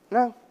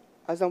 No,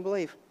 I just don't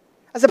believe.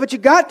 I said, but you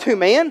got to,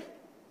 man.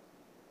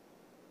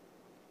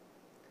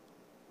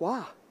 Why?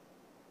 I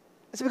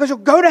said, because you'll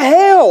go to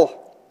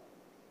hell.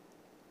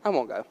 I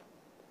won't go.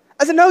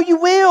 I said, no, you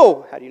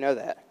will. How do you know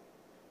that?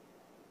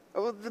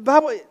 Well, the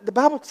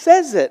Bible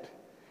says it.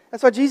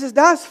 That's why Jesus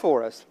dies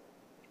for us.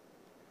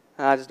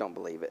 I just don't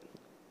believe it.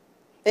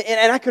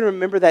 And I can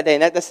remember that day,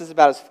 and this is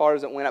about as far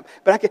as it went up.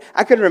 But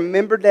I can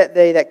remember that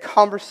day, that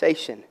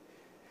conversation.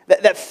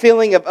 That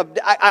feeling of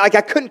I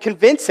couldn't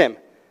convince him.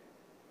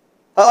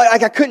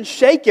 Like I couldn't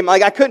shake him.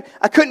 Like I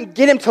couldn't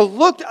get him to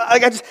look.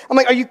 I'm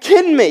like, are you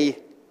kidding me?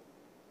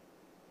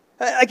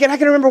 Again, I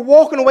can remember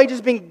walking away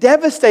just being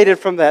devastated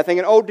from that,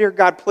 thinking, oh dear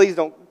God, please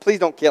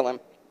don't kill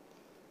him.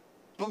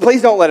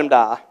 Please don't let him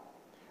die.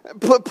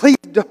 Please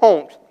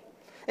don't.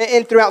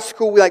 And throughout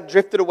school, we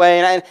drifted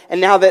away. And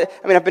now that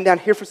I've been down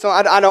here for so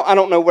long, I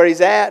don't know where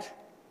he's at.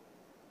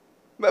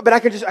 But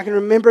I can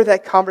remember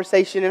that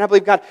conversation, and I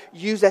believe God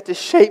used that to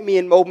shape me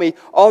and mold me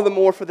all the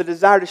more for the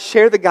desire to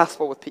share the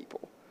gospel with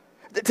people,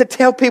 to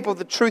tell people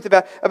the truth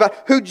about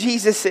who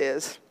Jesus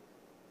is.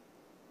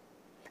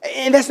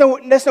 And that's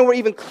nowhere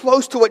even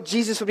close to what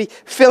Jesus would be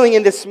feeling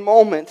in this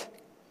moment.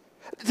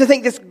 To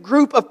think this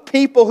group of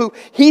people who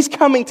he's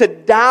coming to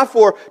die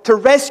for, to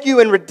rescue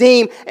and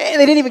redeem,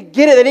 and they didn't even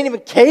get it, they didn't even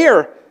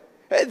care.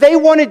 They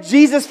wanted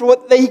Jesus for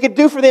what he could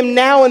do for them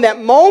now in that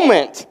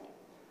moment.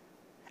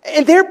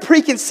 And their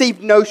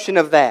preconceived notion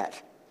of that.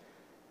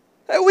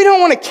 We don't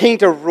want a king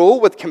to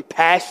rule with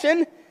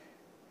compassion,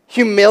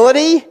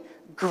 humility,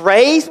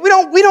 grace. We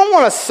don't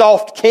want a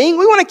soft king.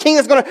 We want a king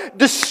that's going to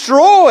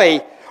destroy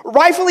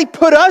rightfully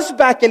put us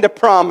back into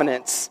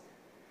prominence.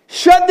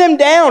 Shut them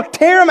down,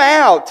 tear them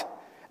out.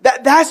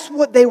 That's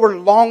what they were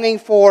longing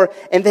for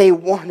and they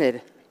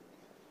wanted.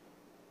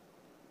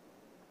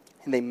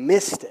 And they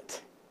missed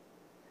it.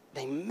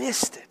 They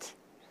missed it.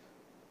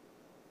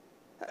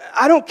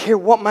 I don't care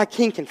what my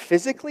king can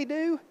physically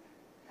do.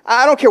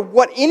 I don't care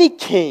what any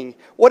king,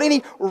 what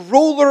any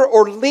ruler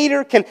or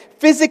leader can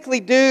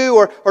physically do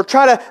or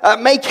try to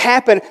make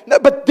happen.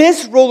 But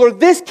this ruler,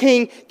 this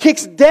king,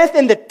 kicks death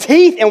in the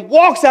teeth and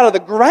walks out of the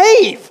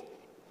grave.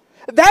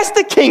 That's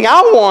the king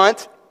I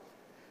want.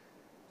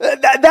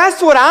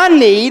 That's what I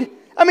need.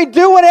 I mean,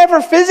 do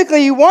whatever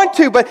physically you want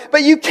to,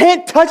 but you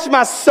can't touch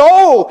my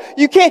soul.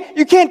 You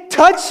can't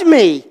touch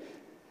me.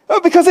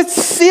 Because it's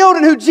sealed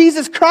in who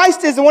Jesus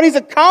Christ is and what He's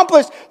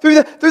accomplished through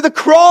the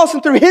cross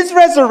and through His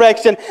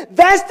resurrection.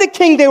 That's the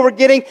king they were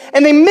getting,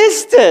 and they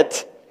missed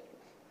it.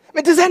 I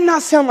mean, does that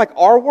not sound like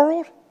our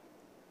world?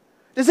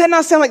 Does that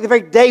not sound like the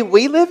very day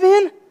we live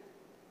in?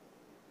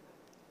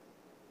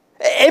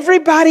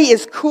 Everybody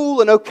is cool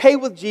and okay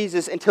with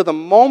Jesus until the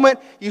moment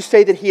you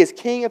say that He is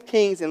King of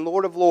Kings and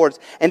Lord of Lords,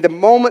 and the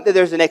moment that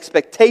there's an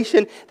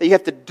expectation that you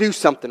have to do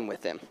something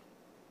with Him.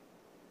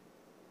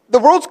 The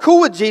world's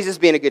cool with Jesus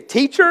being a good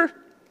teacher,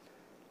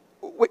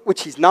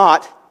 which He's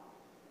not,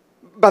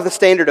 by the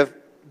standard of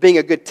being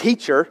a good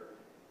teacher,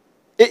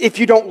 if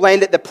you don't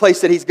land at the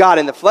place that He's got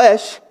in the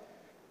flesh.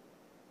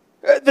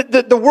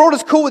 The world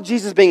is cool with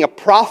Jesus being a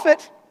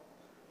prophet,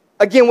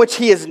 again, which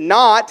He is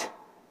not,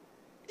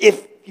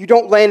 if you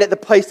don't land at the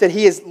place that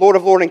He is Lord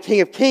of Lords and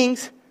King of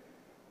Kings.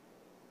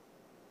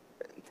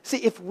 See,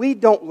 if we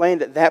don't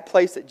land at that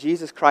place that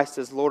Jesus Christ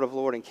is Lord of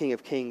Lords and King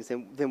of Kings,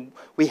 then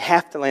we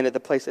have to land at the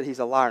place that He's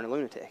a liar and a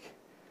lunatic.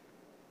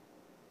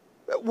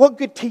 What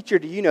good teacher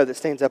do you know that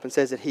stands up and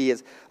says that he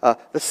is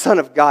the Son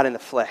of God in the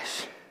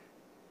flesh?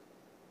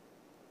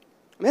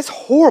 I mean, that's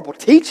horrible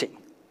teaching.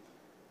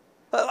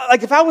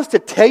 Like if I was to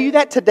tell you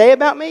that today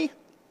about me,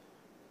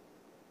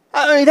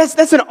 I mean,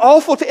 that's an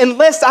awful,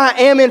 unless I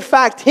am in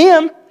fact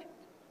Him,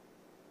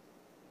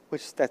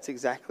 which that's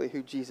exactly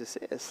who Jesus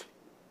is.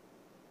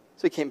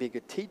 So He can't be a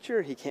good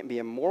teacher. He can't be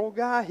a moral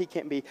guy. He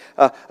can't be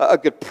a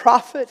good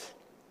prophet.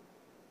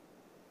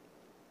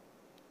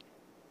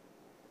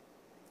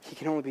 He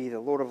can only be the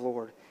Lord of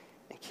Lords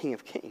and King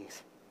of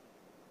Kings.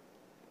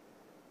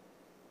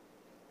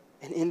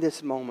 And in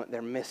this moment,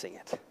 they're missing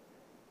it.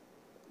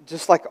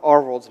 Just like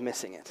our world's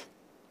missing it.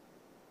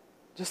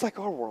 Just like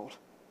our world.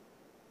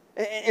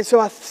 And so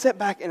I sit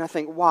back and I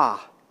think, why?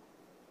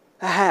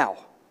 How?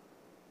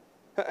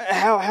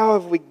 How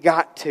have we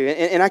got to?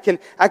 And I can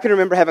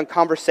remember having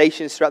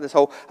conversations throughout this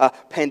whole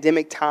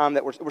pandemic time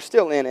that we're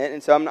still in it,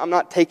 and so I'm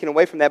not taking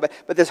away from that.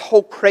 But this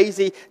whole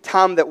crazy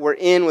time that we're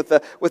in with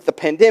the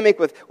pandemic,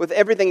 with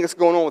everything that's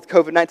going on with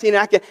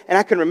COVID-19, and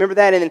I can remember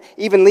that, and then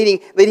even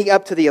leading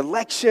up to the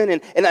election,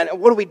 and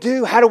what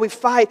do? How do we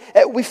fight?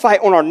 We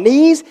fight on our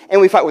knees, and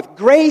we fight with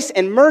grace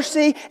and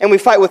mercy, and we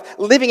fight with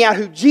living out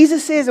who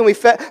Jesus is, and we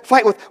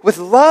fight with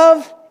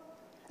love.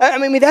 I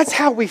mean, that's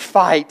how we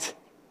fight.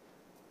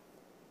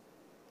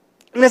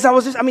 And as I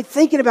was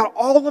thinking about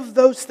all of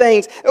those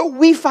things,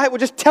 we fight with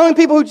just telling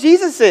people who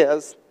Jesus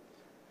is.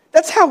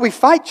 That's how we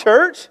fight,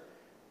 church.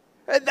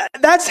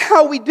 That's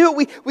how we do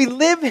it. We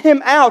live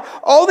Him out.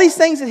 All these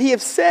things that He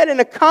has said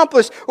and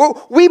accomplished,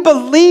 we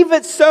believe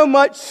it so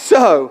much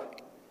so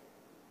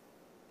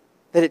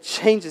that it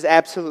changes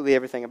absolutely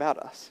everything about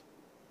us.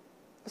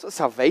 That's what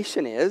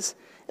salvation is.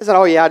 It's not,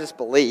 oh yeah, I just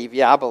believe.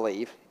 Yeah, I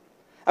believe.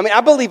 I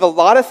believe a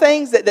lot of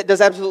things that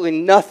does absolutely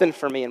nothing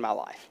for me in my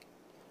life.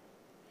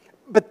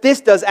 But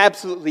this does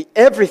absolutely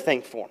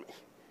everything for me.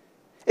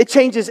 It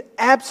changes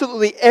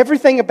absolutely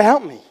everything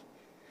about me.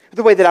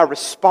 The way that I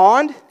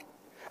respond,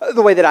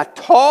 the way that I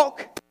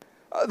talk,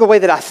 the way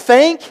that I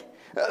think,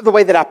 the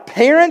way that I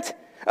parent,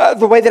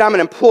 the way that I'm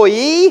an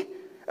employee,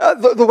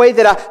 the way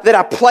that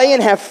I play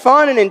and have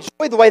fun and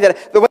enjoy, the way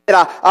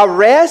that I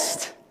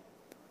rest,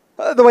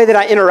 the way that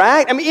I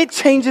interact. It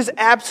changes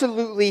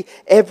absolutely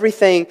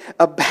everything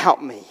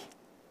about me.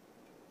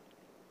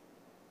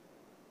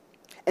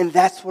 And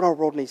that's what our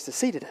world needs to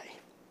see today.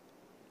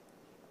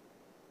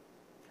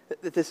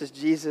 That this is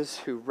Jesus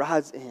who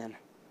rides in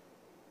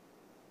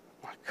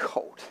on a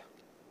colt.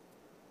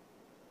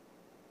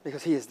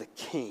 Because He is the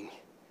King.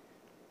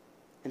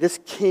 And this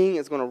King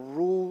is going to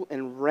rule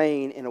and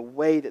reign in a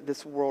way that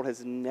this world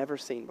has never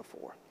seen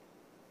before.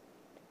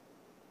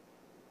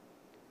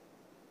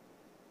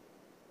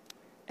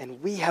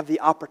 And we have the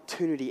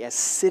opportunity as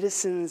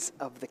citizens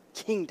of the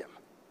kingdom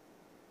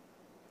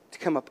to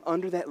come up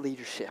under that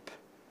leadership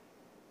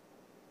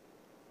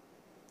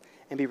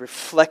and be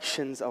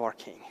reflections of our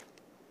King.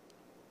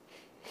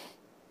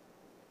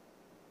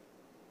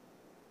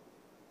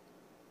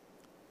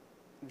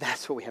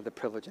 That's what we have the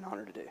privilege and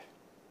honor to do.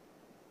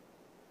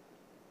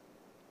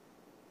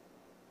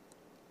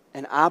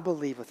 And I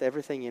believe with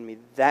everything in me,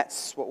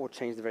 that's what will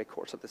change the very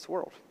course of this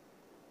world.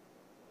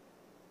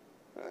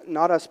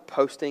 Not us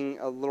posting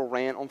a little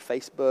rant on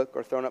Facebook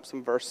or throwing up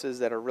some verses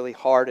that are really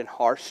hard and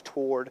harsh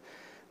toward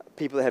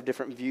people that have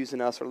different views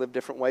than us or live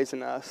different ways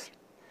than us.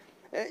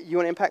 You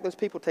want to impact those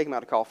people? Take them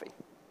out to coffee.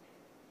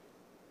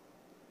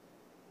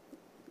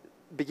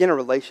 Begin a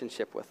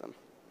relationship with them.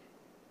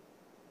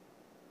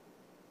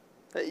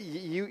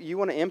 You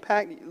want to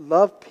impact?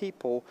 Love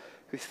people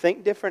who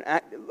think different.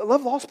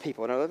 Love lost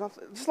people.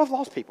 Just love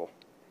lost people.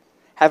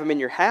 Have them in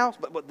your house,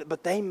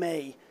 but they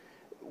may.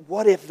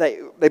 What if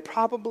they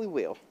probably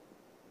will.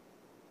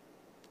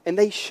 And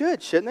they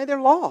should, shouldn't they?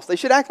 They're lost. They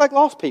should act like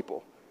lost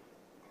people.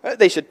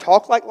 They should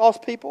talk like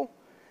lost people.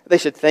 They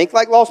should think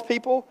like lost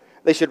people.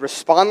 They should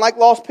respond like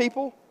lost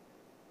people.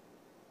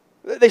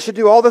 They should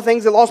do all the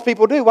things that lost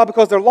people do. Why?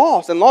 Because they're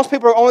lost. And lost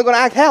people are only going to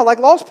act how? Like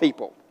lost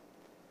people.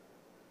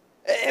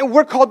 And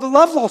we're called to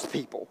love lost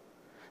people.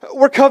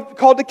 We're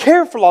called to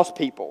care for lost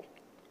people.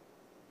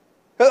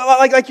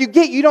 Like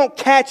you don't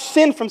catch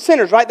sin from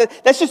sinners, right?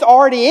 That's just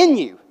already in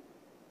you.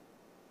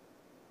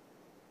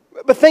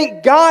 But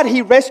thank God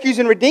He rescues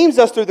and redeems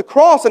us through the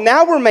cross, and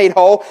now we're made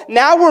whole.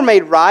 Now we're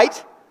made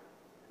right.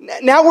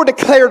 Now we're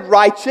declared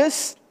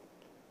righteous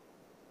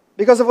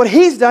because of what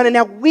He's done, and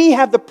now we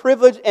have the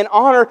privilege and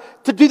honor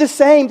to do the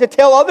same, to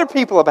tell other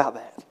people about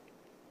that.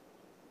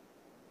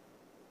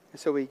 And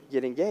so we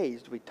get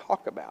engaged, we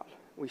talk about,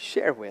 we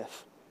share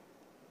with.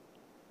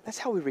 That's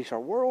how we reach our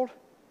world.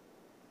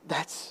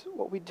 That's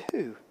what we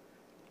do.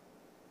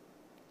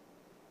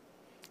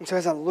 And so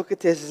as I look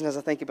at this and as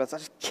I think about this, I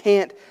just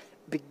can't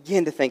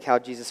begin to think how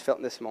Jesus felt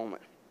in this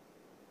moment.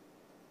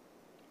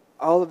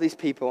 All of these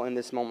people in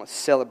this moment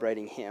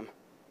celebrating Him.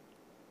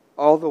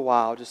 All the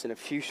while, just in a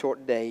few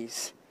short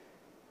days,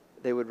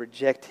 they would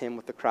reject Him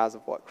with the cries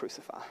of what?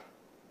 Crucify.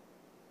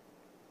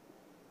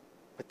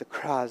 With the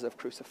cries of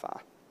crucify.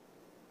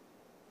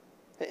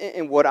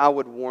 And what I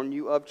would warn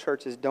you of,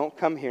 church, is don't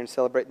come here and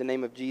celebrate the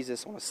name of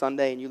Jesus on a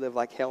Sunday and you live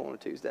like hell on a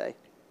Tuesday.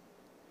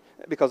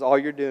 Because all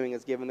you're doing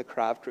is giving the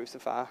cry of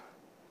crucify.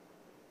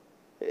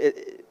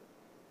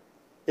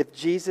 If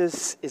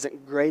Jesus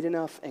isn't great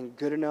enough and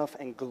good enough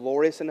and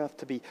glorious enough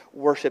to be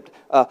worshipped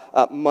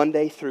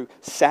Monday through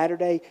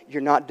Saturday,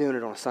 you're not doing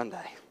it on a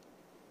Sunday.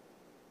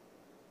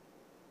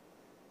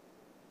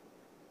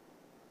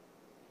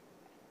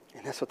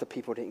 And that's what the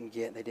people didn't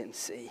get, they didn't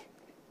see.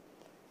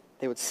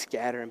 They would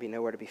scatter and be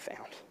nowhere to be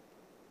found.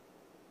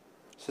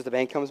 So as the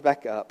band comes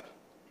back up,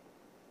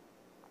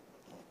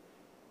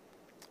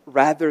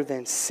 rather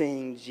than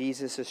seeing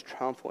Jesus'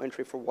 triumphal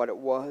entry for what it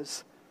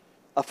was,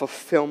 a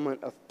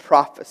fulfillment of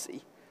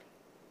prophecy,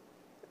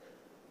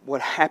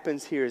 what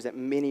happens here is that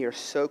many are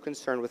so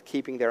concerned with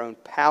keeping their own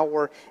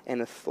power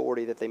and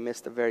authority that they miss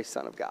the very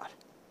Son of God.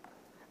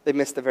 They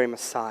miss the very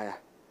Messiah.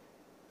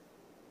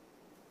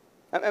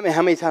 I mean,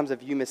 how many times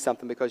have you missed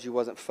something because you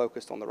wasn't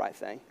focused on the right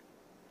thing?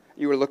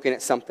 You were looking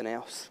at something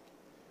else.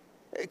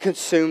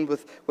 Consumed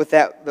with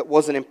that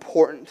wasn't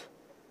important.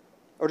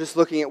 Or just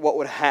looking at what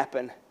would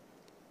happen.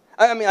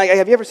 I mean,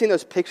 have you ever seen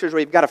those pictures where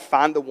you've got to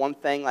find the one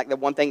thing, like the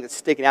one thing that's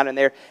sticking out in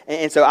there?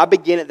 And so I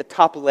begin at the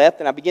top left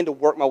and I begin to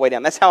work my way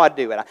down. That's how I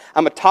do it.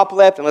 I'm a top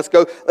left and let's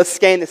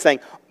scan this thing.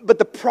 But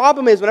the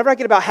problem is whenever I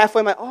get about halfway,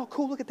 I'm like, oh,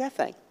 cool, look at that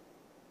thing.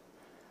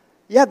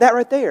 Yeah, that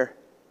right there.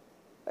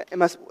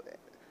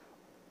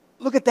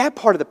 Look at that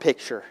part of the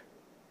picture.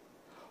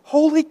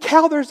 Holy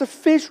cow, there's a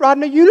fish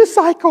riding a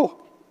unicycle.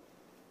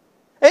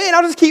 And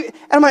I'll just keep, and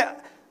I'm like,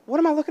 what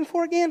am I looking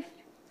for again?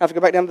 I have to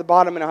go back down to the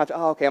bottom and I'll have to,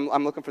 okay,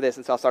 I'm looking for this.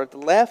 And so I'll start at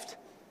the left,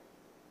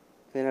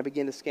 then I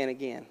begin to scan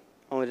again,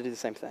 only to do the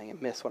same thing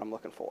and miss what I'm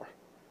looking for.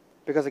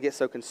 Because I get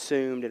so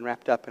consumed and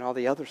wrapped up in all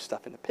the other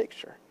stuff in the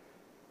picture.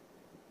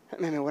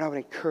 Man, what I would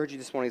encourage you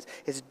this morning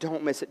is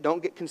don't miss it.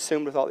 Don't get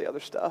consumed with all the other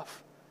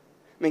stuff.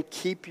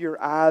 Keep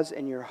your eyes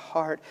and your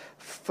heart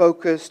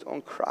focused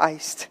on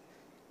Christ.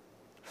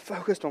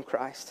 Focused on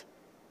Christ.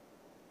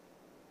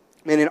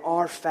 In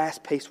our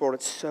fast-paced world,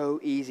 it's so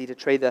easy to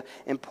trade the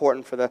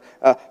important for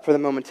the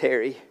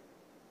momentary.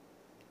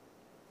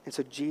 And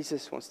so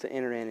Jesus wants to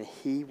enter in, and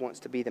He wants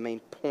to be the main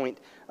point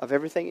of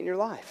everything in your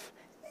life.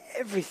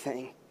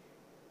 Everything.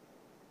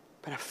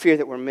 But I fear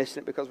that we're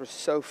missing it because we're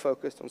so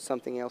focused on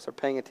something else or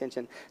paying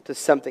attention to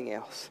something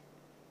else.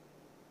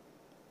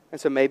 And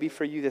so maybe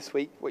for you this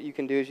week, what you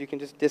can do is you can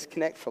just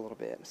disconnect for a little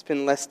bit.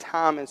 Spend less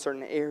time in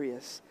certain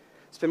areas.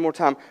 Spend more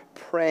time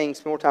praying.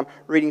 Spend more time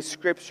reading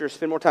Scripture.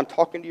 Spend more time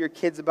talking to your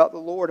kids about the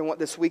Lord and what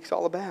this week's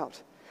all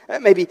about.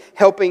 Maybe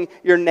helping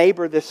your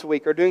neighbor this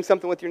week or doing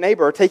something with your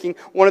neighbor or taking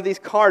one of these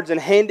cards and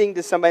handing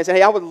to somebody and saying,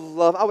 hey, I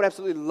would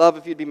absolutely love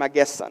if you'd be my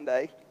guest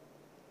Sunday.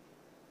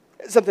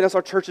 Something else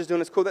our church is doing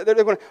is cool. They're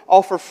going to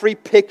offer free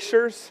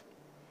pictures,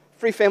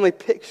 free family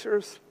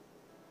pictures.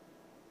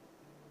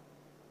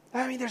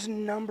 There's a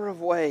number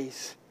of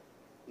ways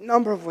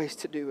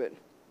to do it.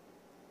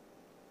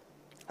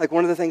 Like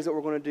one of the things that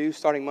we're going to do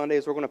starting Monday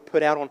is we're going to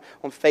put out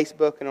on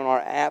Facebook and on our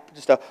app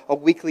just a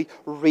weekly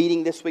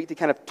reading this week to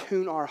kind of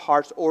tune our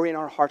hearts, orient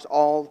our hearts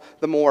all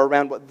the more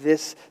around what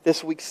this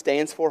week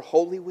stands for,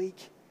 Holy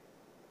Week.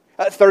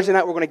 Thursday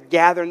night we're going to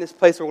gather in this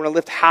place. We're going to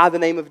lift high the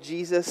name of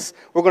Jesus.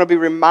 We're going to be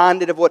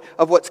reminded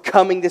of what's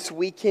coming this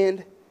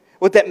weekend,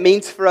 what that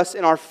means for us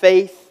in our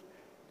faith.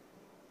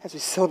 as we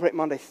celebrate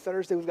Monday,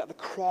 Thursday, we've got the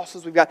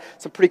crosses. We've got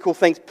some pretty cool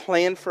things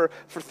planned for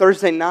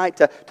Thursday night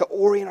to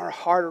orient our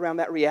heart around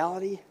that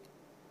reality.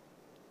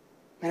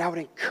 Man, I would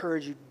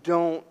encourage you,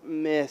 don't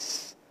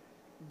miss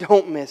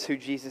who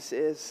Jesus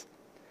is,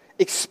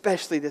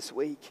 especially this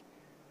week,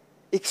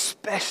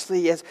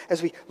 especially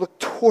as we look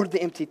toward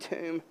the empty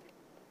tomb.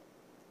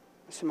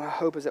 So my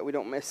hope is that we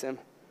don't miss him.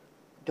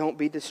 Don't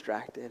be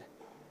distracted.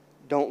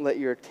 Don't let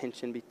your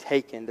attention be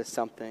taken to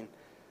something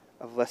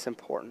of less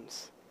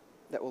importance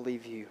that will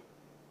leave you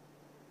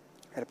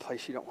at a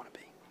place you don't want to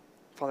be.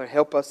 Father,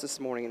 help us this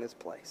morning in this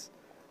place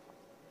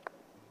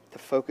to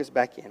focus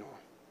back in on.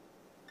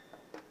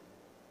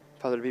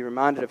 Father, to be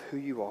reminded of who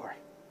you are,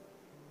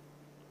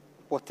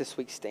 what this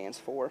week stands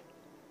for.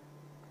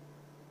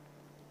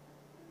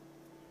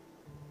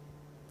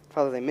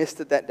 Father, they missed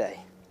it that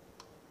day.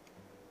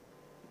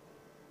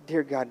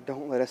 Dear God,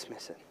 don't let us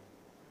miss it.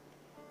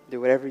 Do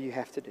whatever you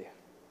have to do.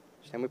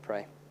 And we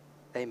pray.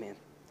 Amen.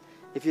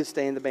 If you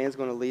stay in, the band's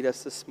going to lead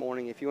us this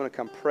morning. If you want to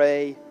come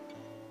pray,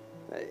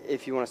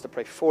 if you want us to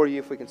pray for you,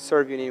 if we can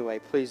serve you in any way,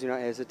 please do not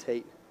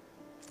hesitate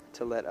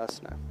to let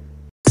us know.